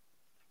well.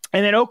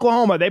 And then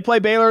Oklahoma, they play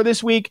Baylor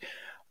this week.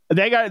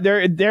 They got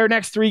their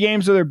next 3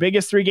 games are their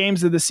biggest 3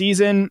 games of the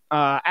season.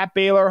 At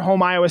Baylor,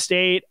 home Iowa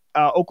State,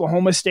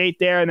 Oklahoma State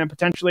there, and then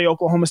potentially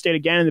Oklahoma State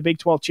again in the Big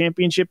 12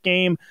 championship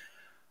game.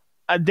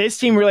 This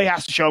team really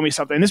has to show me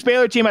something. This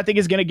Baylor team, I think,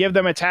 is going to give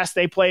them a test.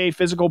 They play a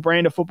physical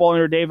brand of football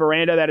under Dave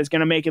Aranda that is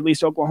going to make at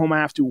least Oklahoma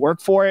have to work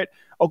for it.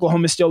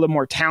 Oklahoma is still the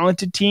more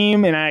talented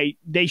team, and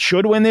they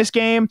should win this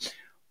game.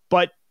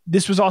 But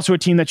this was also a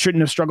team that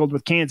shouldn't have struggled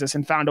with Kansas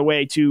and found a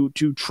way to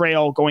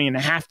trail going into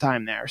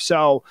halftime there.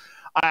 So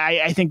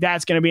I think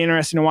that's going to be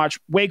interesting to watch.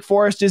 Wake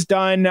Forest is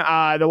done.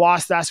 The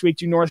loss last week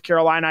to North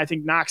Carolina, I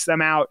think, knocks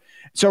them out.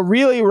 So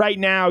really right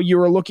now you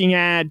were looking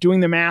at, doing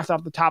the math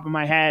off the top of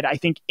my head, I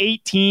think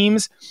 8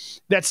 teams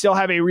that still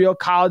have a real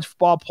college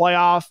football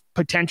playoff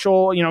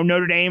potential.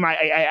 Notre Dame, I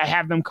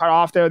have them cut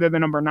off there. They're the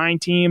number 9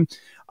 team.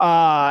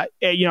 I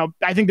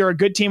think they're a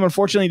good team.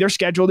 Unfortunately, their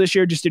schedule this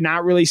year just did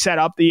not really set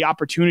up the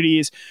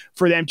opportunities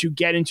for them to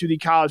get into the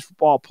college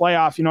football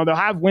playoff. They'll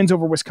have wins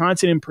over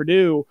Wisconsin and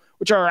Purdue,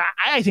 which are,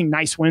 I think,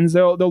 nice wins.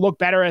 They'll look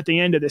better at the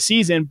end of the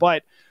season,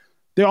 but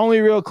the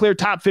only real clear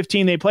top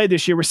 15 they played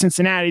this year was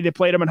Cincinnati. They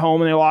played them at home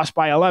and they lost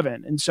by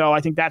 11. And so I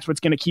think that's what's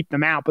going to keep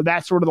them out. But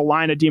that's sort of the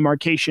line of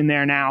demarcation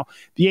there now.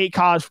 The 8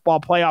 college football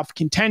playoff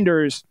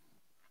contenders,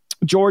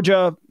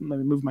 Georgia, let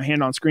me move my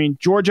hand on screen,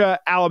 Georgia,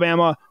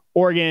 Alabama,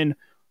 Oregon,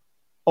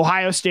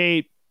 Ohio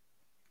State,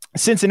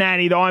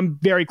 Cincinnati, though I'm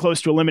very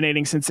close to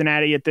eliminating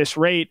Cincinnati at this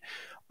rate,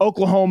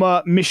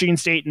 Oklahoma, Michigan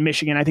State, and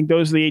Michigan. I think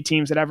those are the 8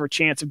 teams that have a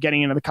chance of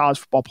getting into the college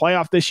football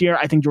playoff this year.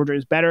 I think Georgia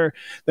is better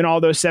than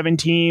all those 7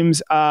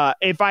 teams.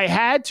 If I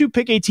had to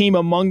pick a team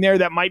among there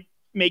that might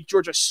make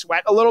Georgia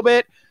sweat a little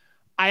bit,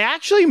 I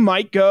actually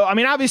might go,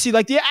 obviously,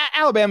 like the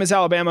Alabama is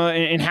Alabama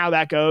and how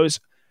that goes.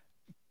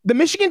 The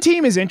Michigan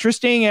team is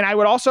interesting, and I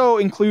would also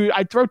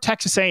I'd throw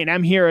Texas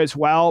A&M here as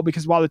well,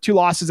 because while the 2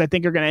 losses I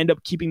think are going to end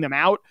up keeping them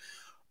out,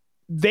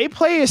 they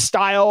play a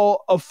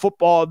style of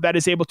football that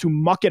is able to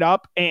muck it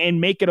up and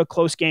make it a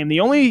close game. The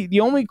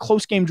only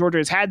close game Georgia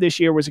has had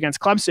this year was against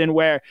Clemson,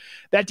 where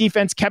that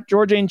defense kept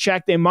Georgia in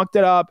check. They mucked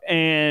it up,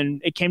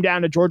 and it came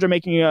down to Georgia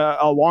making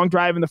a long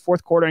drive in the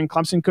 4th quarter, and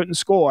Clemson couldn't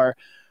score.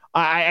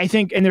 I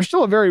think, and there's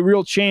still a very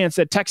real chance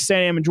that Texas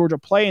A&M and Georgia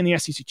play in the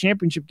SEC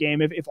championship game.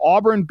 If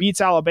Auburn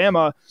beats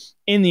Alabama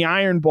in the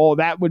Iron Bowl,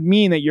 that would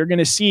mean that you're going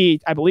to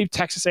see, I believe,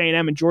 Texas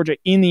A&M and Georgia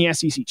in the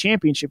SEC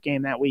championship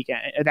game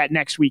that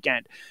next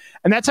weekend.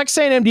 And that Texas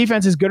A&M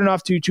defense is good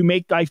enough to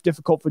make life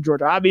difficult for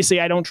Georgia. Obviously,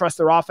 I don't trust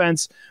their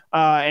offense,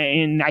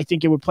 and I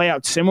think it would play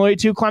out similarly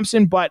to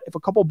Clemson. But if a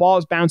couple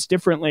balls bounce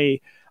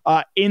differently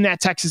in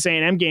that Texas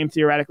A&M game,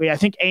 theoretically, I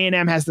think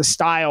A&M has the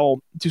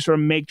style to sort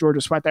of make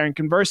Georgia sweat there. And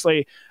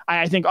conversely,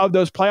 I think of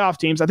those playoff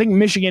teams, I think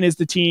Michigan is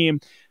the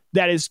team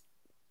that is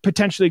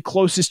potentially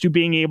closest to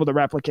being able to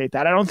replicate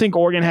that. I don't think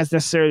Oregon has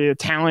necessarily the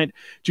talent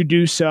to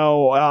do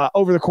so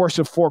over the course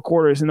of 4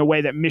 quarters in the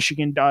way that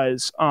Michigan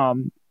does.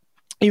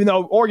 Even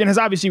though Oregon has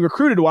obviously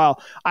recruited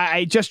well,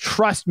 I just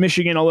trust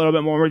Michigan a little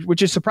bit more,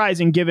 which is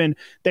surprising given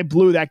they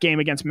blew that game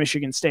against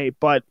Michigan State.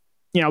 But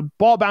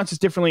ball bounces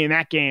differently in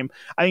that game.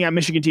 I think that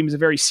Michigan team is a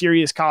very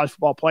serious college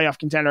football playoff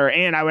contender,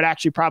 and I would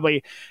actually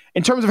probably,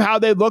 in terms of how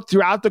they look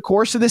throughout the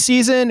course of the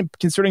season,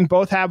 considering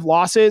both have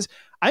losses,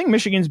 I think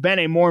Michigan's been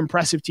a more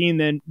impressive team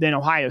than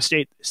Ohio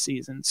State this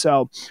season.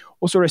 So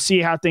we'll sort of see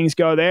how things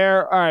go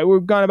there. All right,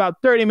 we've gone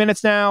about 30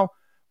 minutes now.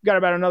 We've got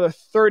about another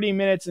 30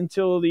 minutes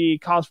until the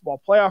college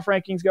football playoff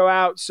rankings go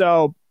out.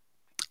 So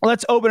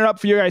let's open it up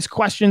for you guys'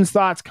 questions,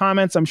 thoughts,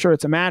 comments. I'm sure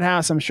it's a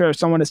madhouse. I'm sure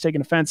someone has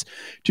taken offense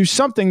to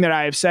something that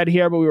I have said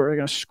here, but we were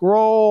going to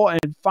scroll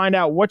and find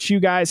out what you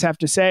guys have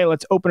to say.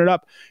 Let's open it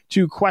up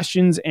to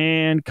questions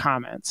and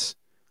comments.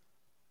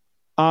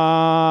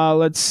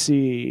 Let's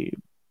see.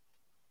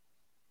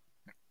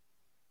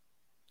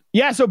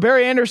 Yeah, so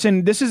Barry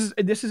Anderson, this is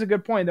a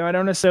good point, though. I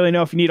don't necessarily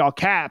know if you need all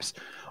caps.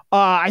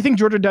 I think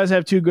Georgia does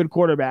have 2 good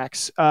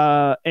quarterbacks.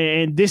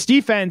 And this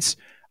defense,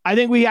 I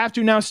think we have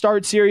to now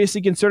start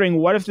seriously considering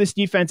what if this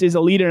defense is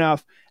elite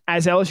enough,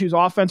 as LSU's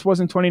offense was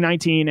in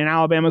 2019 and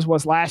Alabama's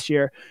was last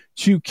year,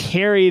 to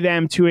carry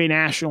them to a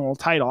national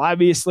title.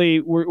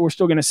 Obviously, we're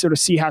still going to sort of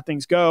see how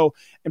things go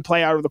and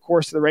play out over the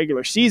course of the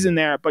regular season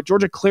there, but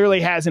Georgia clearly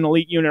has an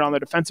elite unit on the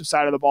defensive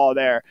side of the ball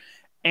there.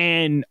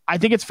 And I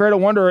think it's fair to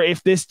wonder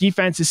if this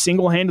defense is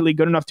single-handedly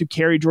good enough to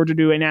carry Georgia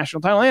to a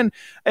national title. And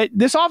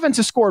this offense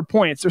has scored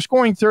points. They're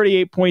scoring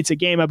 38 points a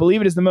game. I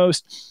believe it is the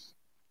most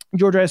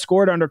Georgia has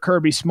scored under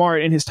Kirby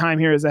Smart in his time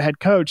here as a head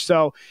coach.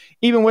 So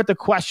even with the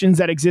questions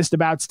that exist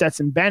about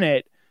Stetson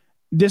Bennett,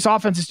 this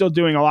offense is still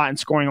doing a lot and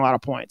scoring a lot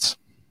of points.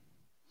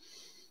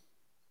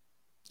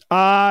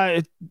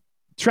 Travis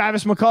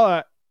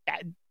McCullough,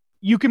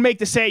 you can make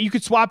the say, you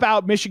could swap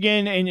out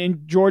Michigan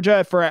and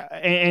Georgia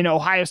and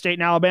Ohio State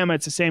and Alabama.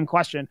 It's the same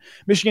question.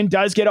 Michigan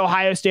does get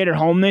Ohio State at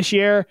home this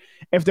year.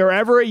 If there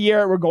ever a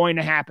year it were going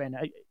to happen,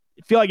 I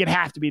feel like it'd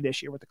have to be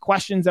this year with the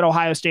questions that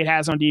Ohio State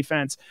has on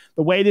defense,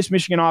 the way this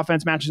Michigan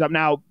offense matches up.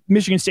 Now,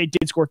 Michigan State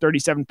did score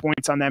 37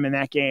 points on them in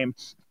that game.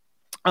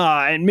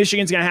 And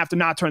Michigan's going to have to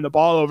not turn the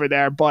ball over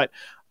there. But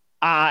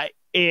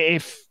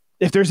if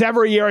there's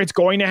ever a year it's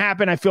going to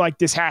happen, I feel like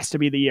this has to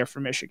be the year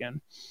for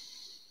Michigan.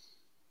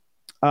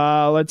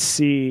 Let's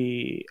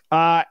see.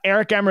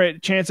 Eric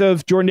Emmerich, chance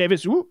of Jordan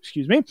Davis,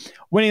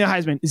 winning the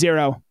Heisman,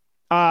 0.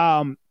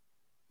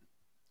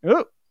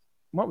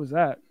 What was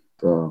that?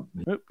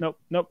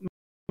 Nope.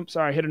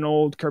 Sorry, I hit an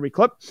old Kirby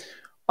clip.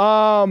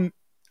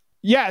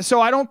 Yeah, so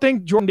I don't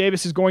think Jordan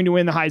Davis is going to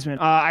win the Heisman.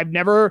 I've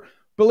never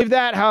believed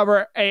that.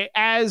 However,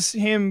 as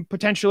him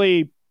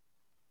potentially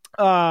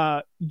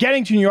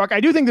getting to New York, I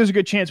do think there's a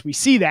good chance we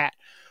see that.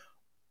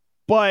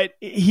 But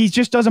he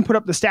just doesn't put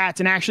up the stats.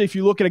 And actually, if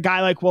you look at a guy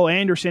like Will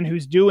Anderson,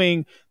 who's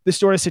doing the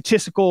sort of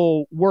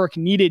statistical work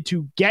needed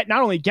to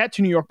not only get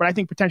to New York, but I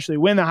think potentially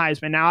win the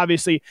Heisman. Now,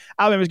 obviously,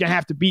 Alabama's going to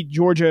have to beat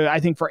Georgia,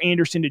 I think, for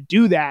Anderson to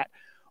do that.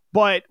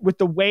 But with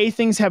the way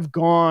things have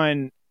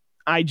gone,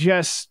 I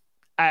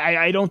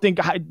don't think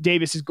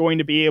Davis is going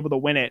to be able to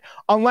win it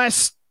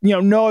unless,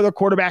 no other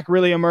quarterback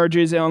really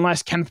emerges, and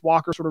unless Kenneth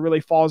Walker sort of really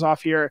falls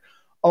off here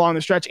along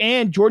the stretch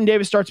and Jordan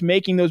Davis starts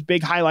making those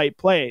big highlight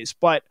plays.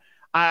 But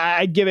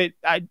I think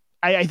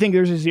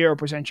there's a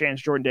 0%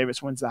 chance Jordan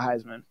Davis wins the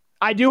Heisman.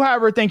 I do,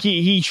 however, think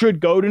he should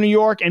go to New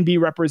York and be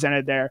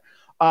represented there.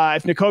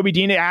 If Nakobe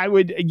Dean,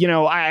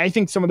 I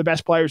think some of the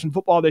best players in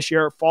football this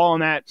year fall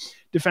on that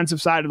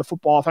defensive side of the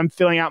football. If I'm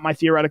filling out my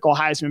theoretical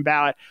Heisman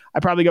ballot, I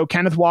probably go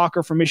Kenneth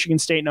Walker for Michigan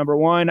State, number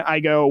 1. I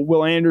go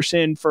Will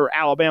Anderson for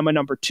Alabama,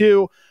 number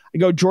 2. I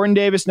go Jordan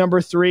Davis,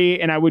 number 3,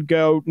 and I would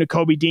go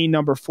Nakobe Dean,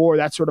 number 4.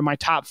 That's sort of my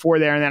top 4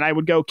 there. And then I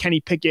would go Kenny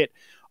Pickett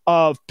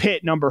of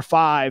Pitt, number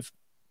 5.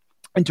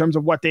 In terms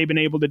of what they've been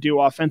able to do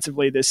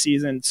offensively this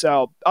season.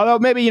 So, although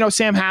maybe,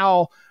 Sam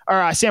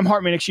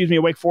Hartman,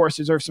 of Wake Forest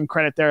deserves some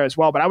credit there as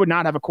well, but I would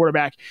not have a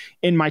quarterback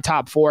in my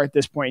top 4 at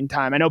this point in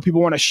time. I know people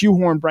want to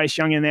shoehorn Bryce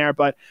Young in there,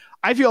 but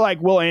I feel like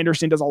Will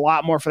Anderson does a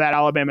lot more for that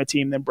Alabama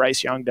team than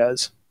Bryce Young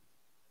does.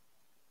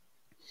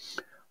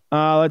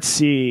 Let's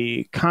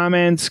see.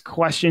 Comments,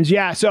 questions.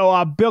 Yeah,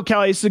 so Bill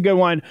Kelly, this is a good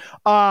one.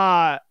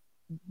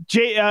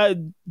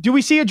 Do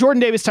we see a Jordan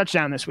Davis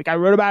touchdown this week? I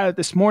wrote about it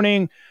this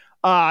morning.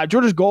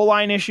 Georgia's goal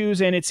line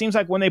issues, and it seems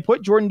like when they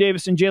put Jordan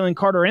Davis and Jalen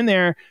Carter in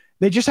there,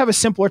 they just have a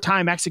simpler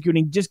time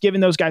executing, just given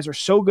those guys are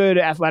so good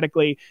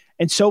athletically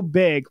and so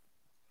big.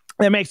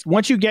 That makes,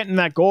 once you get in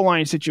that goal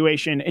line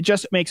situation, it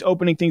just makes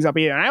opening things up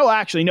either. And I will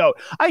actually note,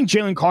 I think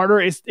Jalen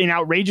Carter is an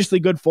outrageously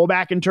good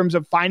fullback in terms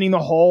of finding the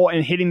hole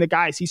and hitting the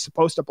guys he's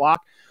supposed to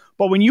block.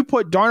 But when you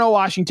put Darnell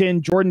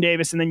Washington, Jordan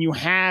Davis, and then you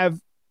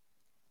have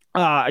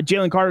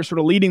Jalen Carter sort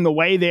of leading the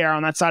way there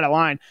on that side of the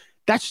line,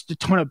 that's just a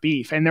ton of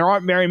beef. And there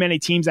aren't very many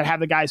teams that have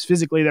the guys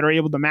physically that are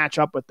able to match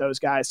up with those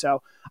guys.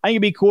 So I think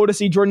it'd be cool to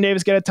see Jordan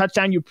Davis get a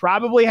touchdown. You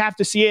probably have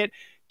to see it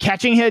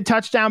catching hit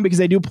touchdown because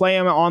they do play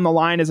him on the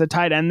line as a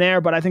tight end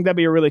there, but I think that'd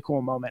be a really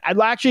cool moment.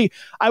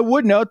 I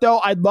would note though,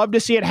 I'd love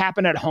to see it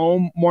happen at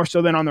home more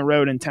so than on the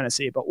road in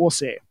Tennessee, but we'll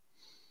see.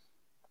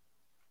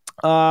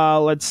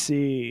 Let's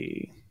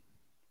see.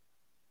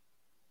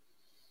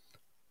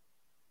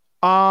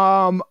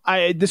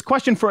 This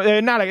question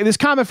this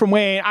comment from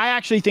Wayne. I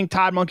actually think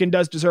Todd Monken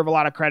does deserve a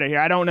lot of credit here.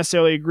 I don't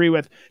necessarily agree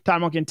with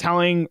Todd Monken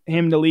telling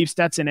him to leave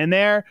Stetson in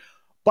there,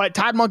 but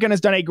Todd Monken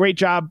has done a great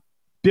job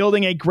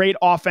building a great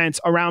offense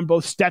around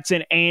both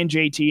Stetson and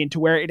JT, and to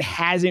where it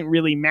hasn't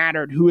really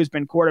mattered who has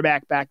been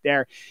quarterback back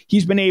there.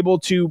 He's been able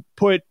to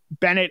put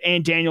Bennett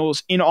and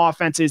Daniels in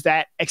offenses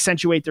that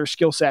accentuate their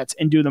skill sets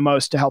and do the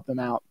most to help them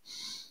out.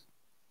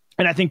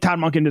 And I think Todd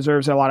Monken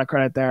deserves a lot of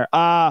credit there.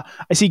 I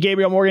see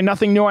Gabriel Morgan.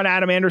 Nothing new on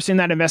Adam Anderson.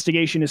 That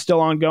investigation is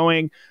still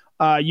ongoing.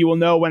 You will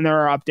know when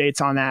there are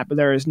updates on that, but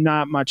there is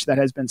not much that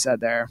has been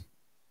said there.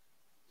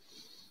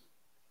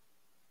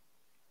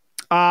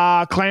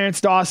 Clarence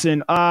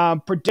Dawson.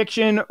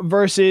 Prediction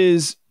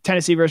versus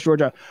Tennessee versus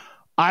Georgia.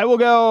 I will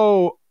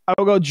go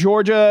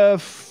Georgia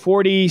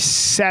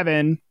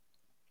 47.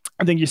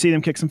 I think you see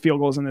them kick some field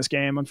goals in this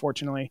game,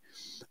 unfortunately.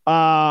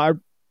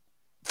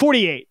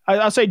 48.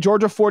 I'll say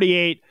Georgia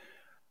 48.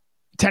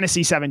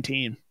 Tennessee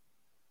 17.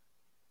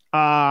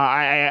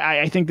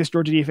 I think this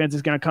Georgia defense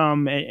is going to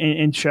come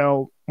and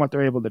show what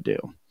they're able to do.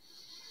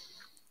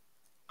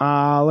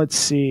 Let's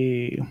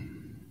see.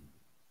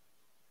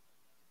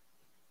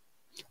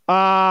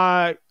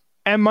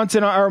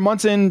 Munson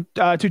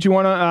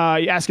 221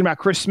 asking about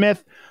Chris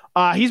Smith.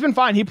 He's been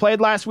fine. He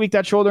played last week.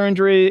 That shoulder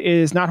injury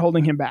is not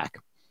holding him back.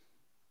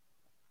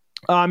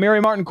 Mary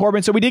Martin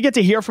Corbin. So we did get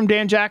to hear from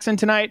Dan Jackson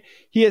tonight.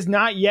 He has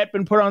not yet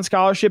been put on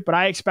scholarship, but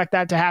I expect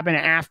that to happen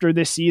after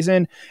this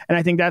season. And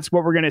I think that's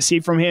what we're going to see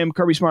from him.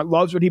 Kirby Smart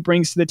loves what he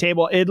brings to the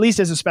table, at least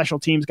as a special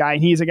teams guy.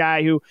 And he's a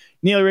guy who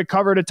nearly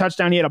recovered a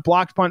touchdown. He had a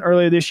blocked punt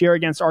earlier this year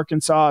against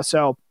Arkansas.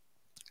 So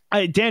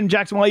Dan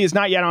Jackson, while he is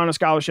not yet on a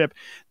scholarship,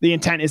 the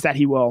intent is that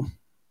he will.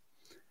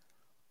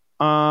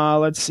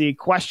 Let's see.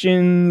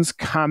 Questions,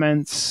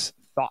 comments,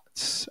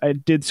 thoughts. I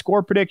did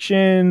score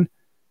prediction.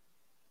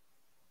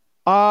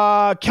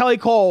 Kelly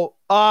Cole.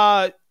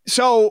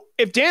 So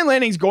if Dan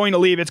Lanning's going to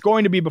leave, it's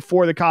going to be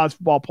before the college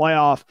football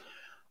playoff.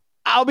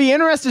 I'll be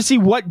interested to see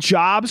what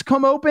jobs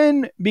come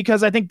open,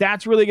 because I think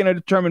that's really going to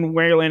determine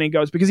where Lanning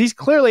goes, because he's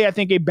clearly, I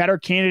think, a better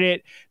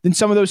candidate than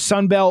some of those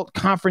Sunbelt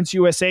Conference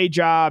USA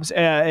jobs,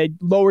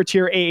 lower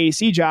tier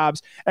AAC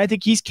jobs. And I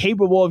think he's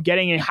capable of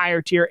getting a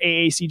higher tier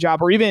AAC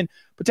job, or even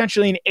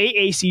potentially an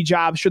AAC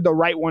job should the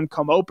right one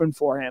come open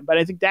for him. But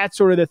I think that's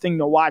sort of the thing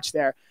to watch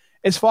there.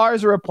 As far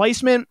as a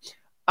replacement,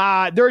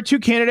 there are two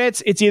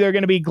candidates. It's either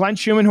going to be Glenn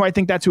Schumann, who I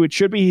think that's who it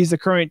should be. He's the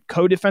current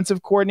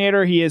co-defensive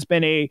coordinator. He has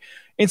been a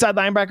inside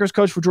linebackers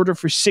coach for Georgia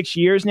for 6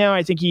 years now.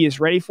 I think he is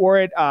ready for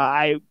it.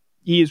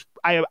 He is,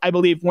 I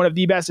believe, one of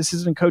the best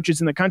assistant coaches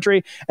in the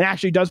country, and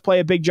actually does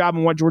play a big job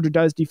in what Georgia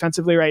does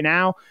defensively right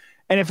now.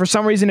 And if for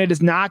some reason it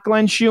is not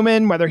Glenn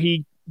Schumann, whether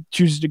he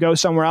chooses to go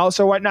somewhere else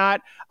or whatnot,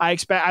 I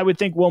would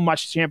think Will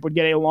Muschamp would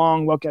get a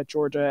long look at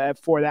Georgia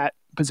for that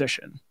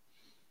position.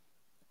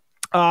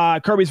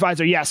 Kirby's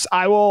visor. Yes,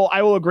 I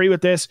will agree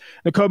with this.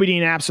 Nakobe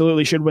Dean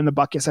absolutely should win the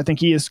Buckets. I think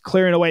he is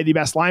clearing away the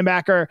best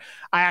linebacker.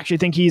 I actually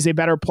think he's a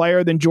better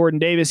player than Jordan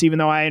Davis, even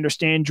though I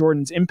understand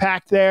Jordan's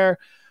impact there.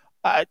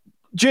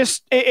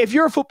 Just if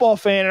you're a football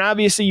fan, and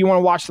obviously you want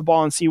to watch the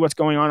ball and see what's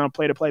going on a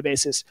play-to-play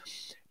basis,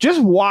 just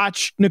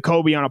watch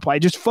Nakobe on a play.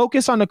 Just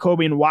focus on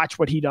Nakobe and watch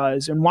what he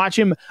does, and watch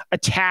him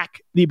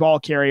attack the ball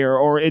carrier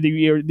or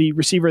the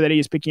receiver that he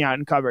is picking out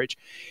in coverage.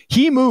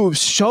 He moves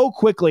so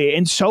quickly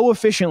and so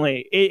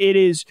efficiently. It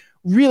is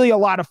really a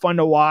lot of fun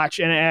to watch,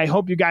 and I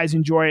hope you guys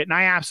enjoy it. And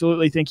I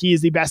absolutely think he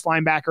is the best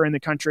linebacker in the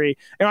country.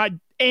 And I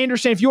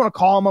understand if you want to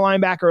call him a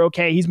linebacker,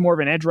 okay, he's more of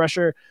an edge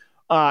rusher.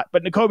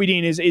 But Nakobe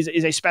Dean is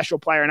a special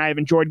player, and I have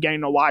enjoyed getting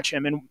to watch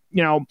him. And,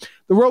 you know,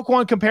 the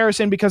Roquan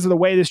comparison, because of the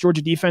way this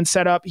Georgia defense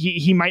set up,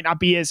 he might not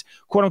be as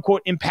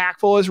quote-unquote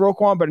impactful as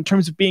Roquan, but in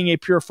terms of being a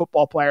pure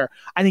football player,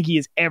 I think he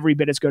is every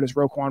bit as good as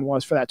Roquan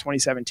was for that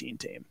 2017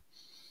 team.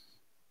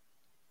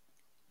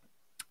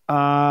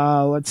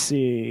 Let's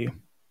see.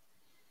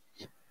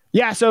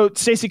 Yeah, so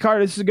Stacey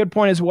Carter, this is a good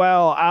point as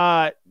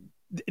well.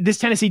 This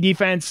Tennessee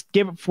defense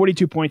gave up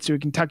 42 points to a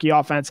Kentucky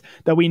offense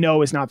that we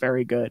know is not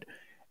very good.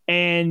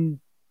 And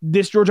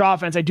this Georgia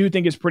offense, I do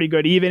think, is pretty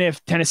good, even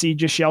if Tennessee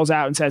just shells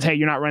out and says, hey,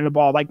 you're not running the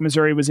ball like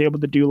Missouri was able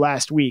to do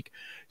last week.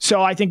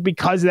 So I think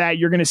because of that,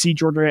 you're going to see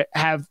Georgia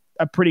have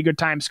a pretty good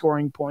time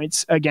scoring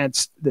points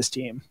against this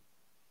team.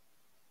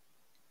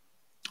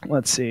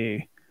 Let's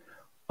see.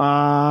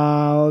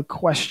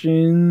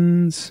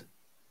 Questions.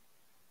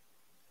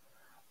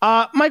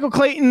 Michael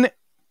Clayton,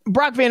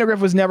 Brock Vandagriff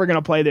was never going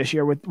to play this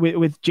year with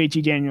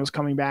JT Daniels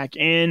coming back.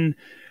 And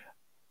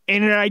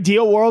in an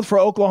ideal world for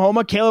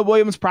Oklahoma, Caleb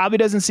Williams probably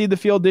doesn't see the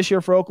field this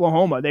year for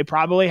Oklahoma. They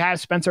probably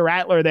have Spencer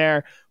Rattler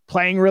there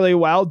playing really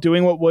well,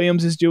 doing what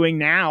Williams is doing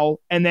now.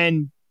 And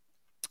then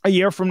a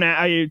year from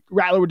now,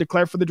 Rattler would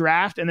declare for the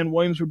draft, and then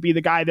Williams would be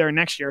the guy there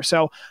next year.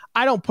 So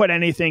I don't put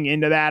anything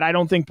into that. I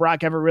don't think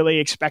Brock ever really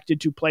expected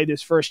to play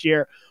this first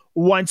year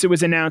once it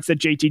was announced that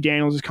JT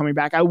Daniels is coming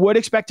back. I would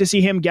expect to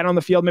see him get on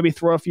the field, maybe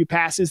throw a few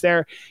passes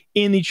there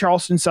in the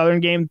Charleston Southern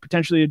game,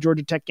 potentially a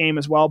Georgia Tech game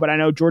as well. But I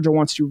know Georgia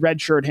wants to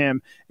redshirt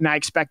him, and I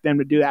expect them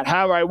to do that.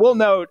 However, I will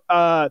note,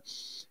 all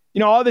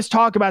this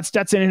talk about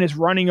Stetson and his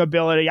running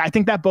ability, I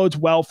think that bodes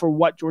well for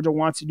what Georgia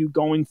wants to do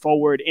going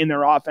forward in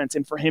their offense,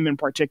 and for him in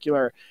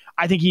particular.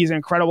 I think he's an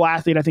incredible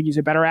athlete. I think he's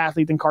a better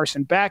athlete than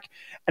Carson Beck,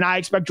 and I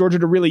expect Georgia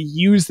to really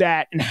use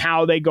that in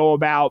how they go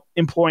about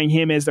employing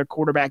him as their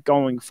quarterback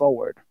going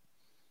forward.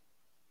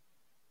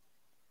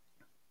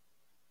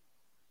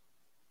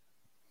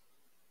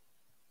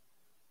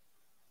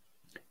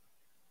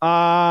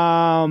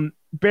 Barry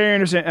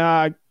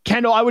Anderson,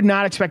 Kendall, I would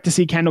not expect to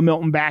see Kendall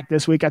Milton back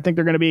this week. I think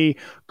they're going to be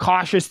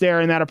cautious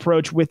there in that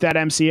approach with that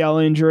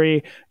MCL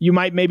injury. You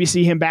might maybe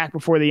see him back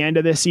before the end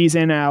of this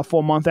season, a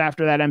full month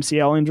after that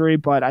MCL injury,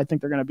 but I think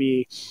they're going to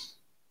be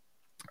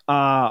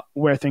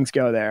where things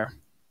go there.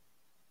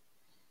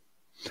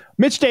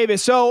 Mitch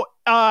Davis. So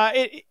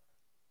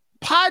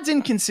Pod's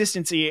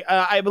inconsistency.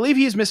 I believe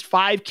he's missed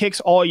 5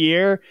 kicks all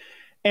year.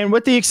 And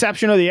with the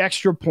exception of the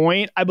extra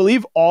point, I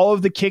believe all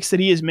of the kicks that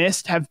he has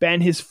missed have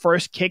been his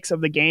first kicks of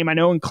the game. I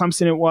know in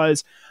Clemson it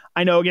was.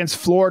 I know against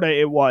Florida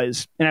it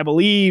was. And I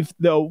believe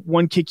the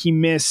one kick he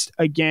missed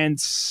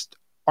against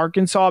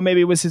Arkansas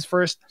maybe was his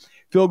first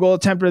field goal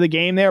attempt of the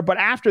game there. But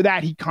after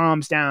that, he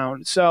calms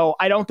down. So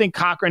I don't think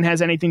Cochran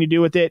has anything to do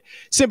with it,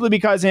 simply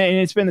because, and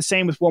it's been the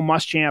same with Will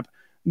Muschamp,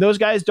 those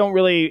guys don't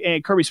really,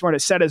 and Kirby Smart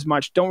has said as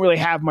much, don't really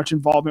have much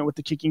involvement with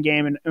the kicking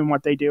game and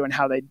what they do and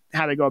how they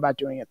go about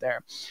doing it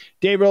there.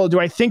 Dave Riddle, do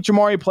I think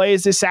Jamari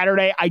plays this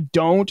Saturday? I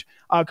don't.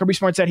 Kirby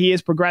Smart said he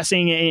is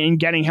progressing and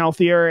getting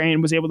healthier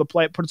and was able to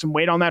put some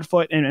weight on that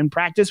foot and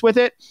practice with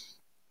it.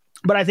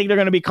 But I think they're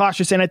going to be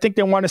cautious, and I think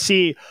they want to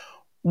see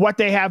what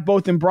they have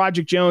both in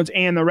Broderick Jones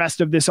and the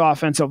rest of this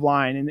offensive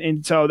line.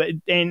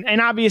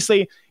 And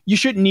obviously you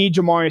shouldn't need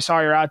Jamari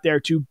Sawyer out there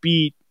to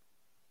beat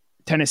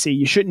Tennessee.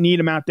 You shouldn't need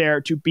him out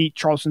there to beat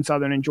Charleston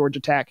Southern and Georgia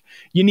Tech.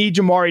 You need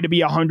Jamari to be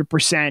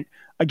 100%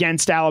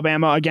 against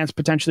Alabama, against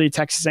potentially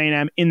Texas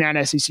A&M in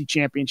that SEC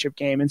championship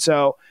game. And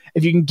so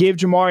if you can give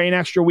Jamari an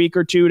extra week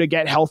or two to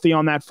get healthy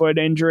on that foot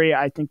injury,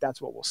 I think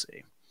that's what we'll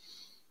see.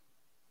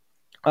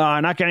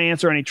 Not going to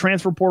answer any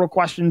transfer portal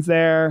questions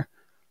there.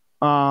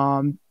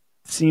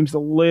 Seems a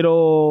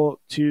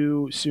little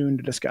too soon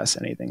to discuss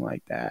anything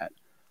like that.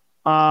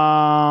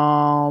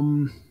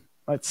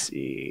 Let's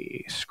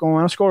see.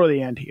 I'll scroll to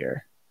the end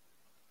here.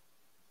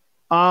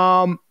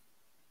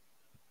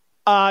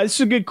 This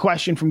is a good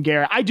question from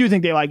Garrett. I do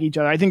think they like each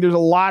other. I think there's a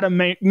lot of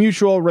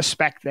mutual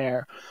respect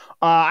there.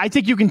 I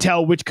think you can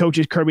tell which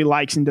coaches Kirby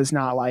likes and does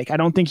not like. I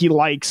don't think he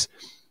likes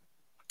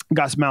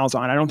Gus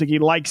Malzahn. I don't think he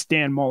likes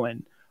Dan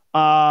Mullen.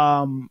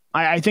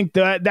 I think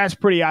that's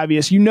pretty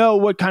obvious. You know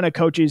what kind of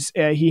coaches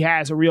he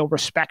has a real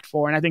respect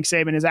for, and I think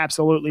Saban is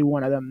absolutely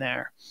one of them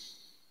there.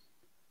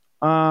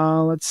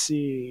 Let's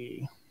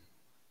see.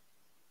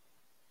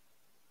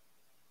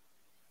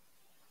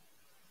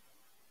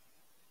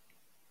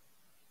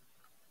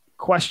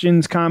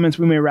 Questions, comments?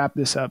 We may wrap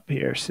this up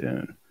here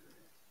soon.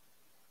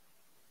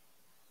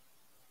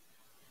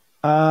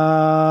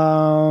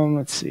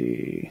 Let's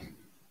see.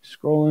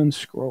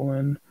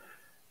 Scrolling.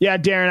 Yeah,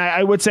 Darren,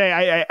 I would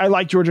say I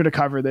like Georgia to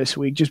cover this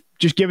week,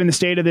 just given the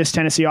state of this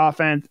Tennessee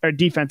offense, or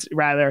defense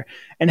rather,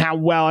 and how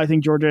well I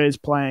think Georgia is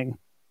playing.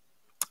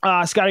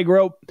 Scotty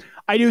Grope,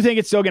 I do think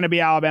it's still going to be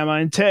Alabama.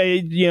 And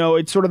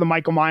it's sort of the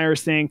Michael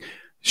Myers thing.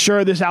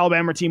 Sure, this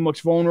Alabama team looks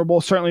vulnerable.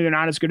 Certainly they're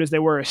not as good as they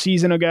were a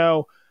season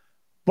ago.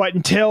 But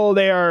until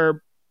they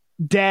are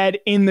dead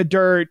in the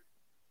dirt,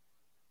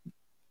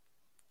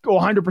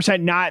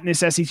 100% not in this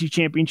SEC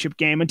championship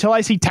game, until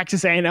I see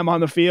Texas A&M on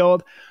the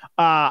field,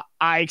 I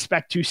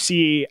expect to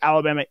see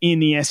Alabama in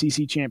the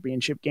SEC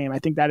championship game. I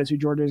think that is who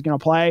Georgia is going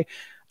to play.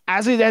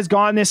 As it has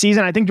gone this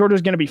season, I think Georgia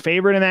is going to be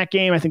favored in that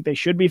game. I think they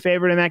should be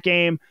favored in that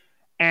game.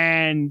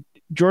 And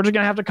Georgia's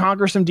going to have to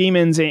conquer some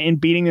demons in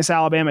beating this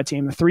Alabama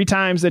team. The 3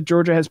 times that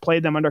Georgia has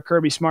played them under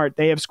Kirby Smart,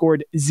 they have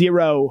scored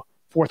 0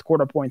 fourth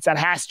quarter points. That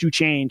has to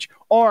change.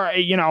 Or,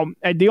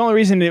 the only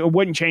reason it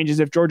wouldn't change is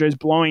if Georgia is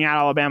blowing out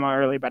Alabama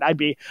early. But I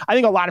think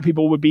a lot of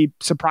people would be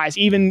surprised,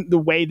 even the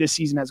way this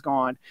season has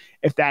gone,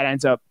 if that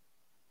ends up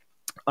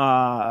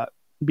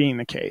being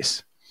the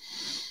case.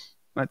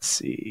 Let's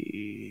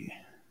see.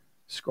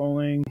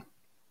 Scrolling.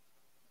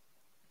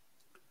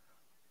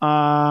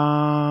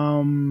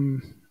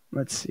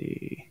 Let's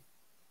see.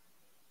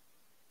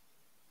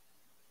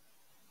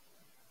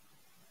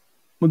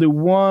 We'll do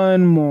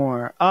one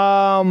more.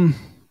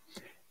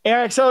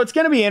 Eric, so it's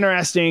going to be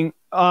interesting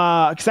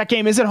because that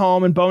game is at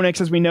home, and Bo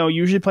Nix, as we know,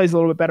 usually plays a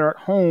little bit better at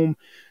home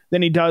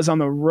than he does on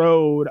the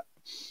road.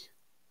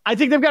 I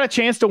think they've got a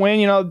chance to win.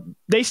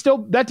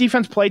 That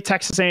defense played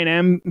Texas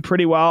A&M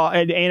pretty well.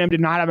 And A&M did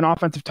not have an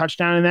offensive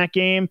touchdown in that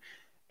game.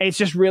 It's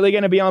just really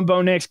going to be on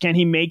Bo Nix. Can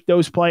he make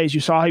those plays?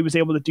 You saw he was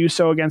able to do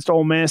so against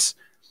Ole Miss.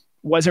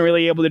 Wasn't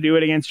really able to do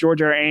it against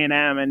Georgia or A&M,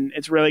 and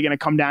it's really going to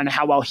come down to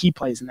how well he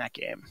plays in that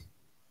game.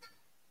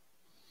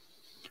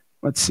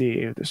 Let's see.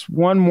 If there's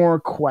one more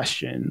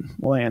question,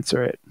 we'll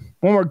answer it.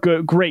 One more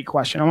great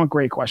question. I want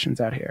great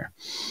questions out here.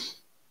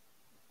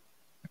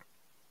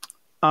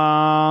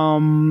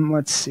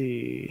 Let's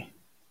see.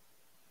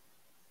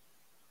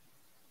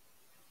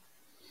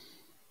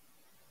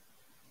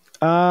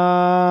 We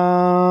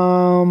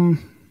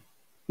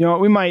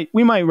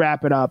might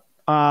wrap it up.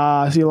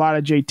 I see a lot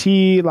of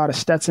JT, a lot of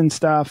Stetson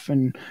stuff,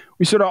 and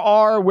we sort of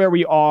are where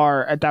we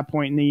are at that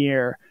point in the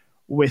year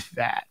with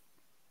that.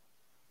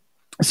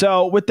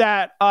 So with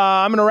that,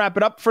 I'm going to wrap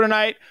it up for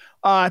tonight.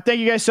 Thank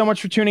you guys so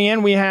much for tuning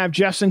in. We have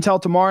Jeff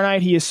Sintel tomorrow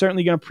night. He is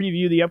certainly going to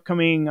preview the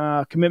upcoming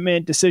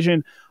commitment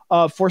decision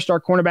of 4-star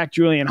cornerback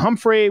Julian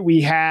Humphrey.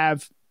 We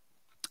have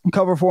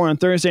Cover 4 on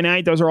Thursday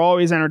night. Those are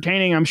always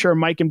entertaining. I'm sure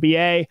Mike and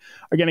BA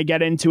are going to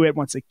get into it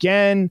once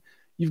again.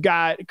 You've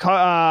got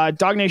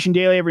DawgNation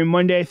Daily every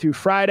Monday through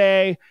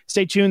Friday.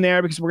 Stay tuned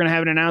there because we're going to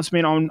have an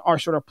announcement on our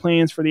sort of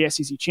plans for the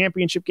SEC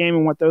championship game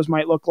and what those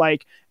might look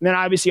like. And then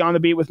obviously On the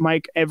Beat with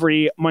Mike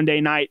every Monday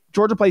night.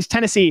 Georgia plays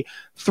Tennessee,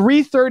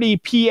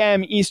 3:30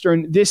 p.m.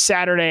 Eastern this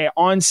Saturday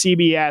on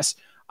CBS.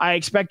 I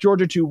expect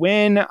Georgia to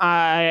win.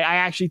 I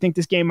actually think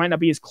this game might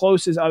not be as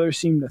close as others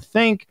seem to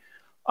think.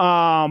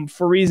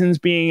 for reasons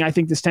being, I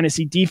think this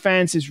Tennessee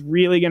defense is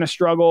really going to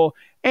struggle.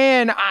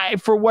 And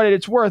for what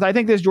it's worth, I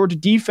think this Georgia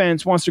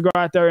defense wants to go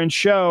out there and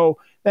show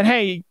that,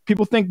 hey,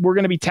 people think we're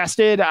going to be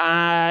tested.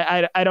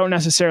 I don't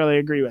necessarily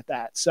agree with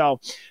that. So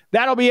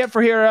that'll be it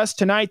for us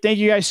tonight. Thank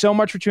you guys so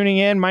much for tuning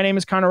in. My name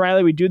is Connor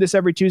Riley. We do this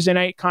every Tuesday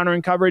night, Connor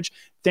in Coverage.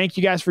 Thank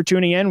you guys for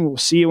tuning in. We'll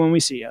see you when we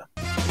see you.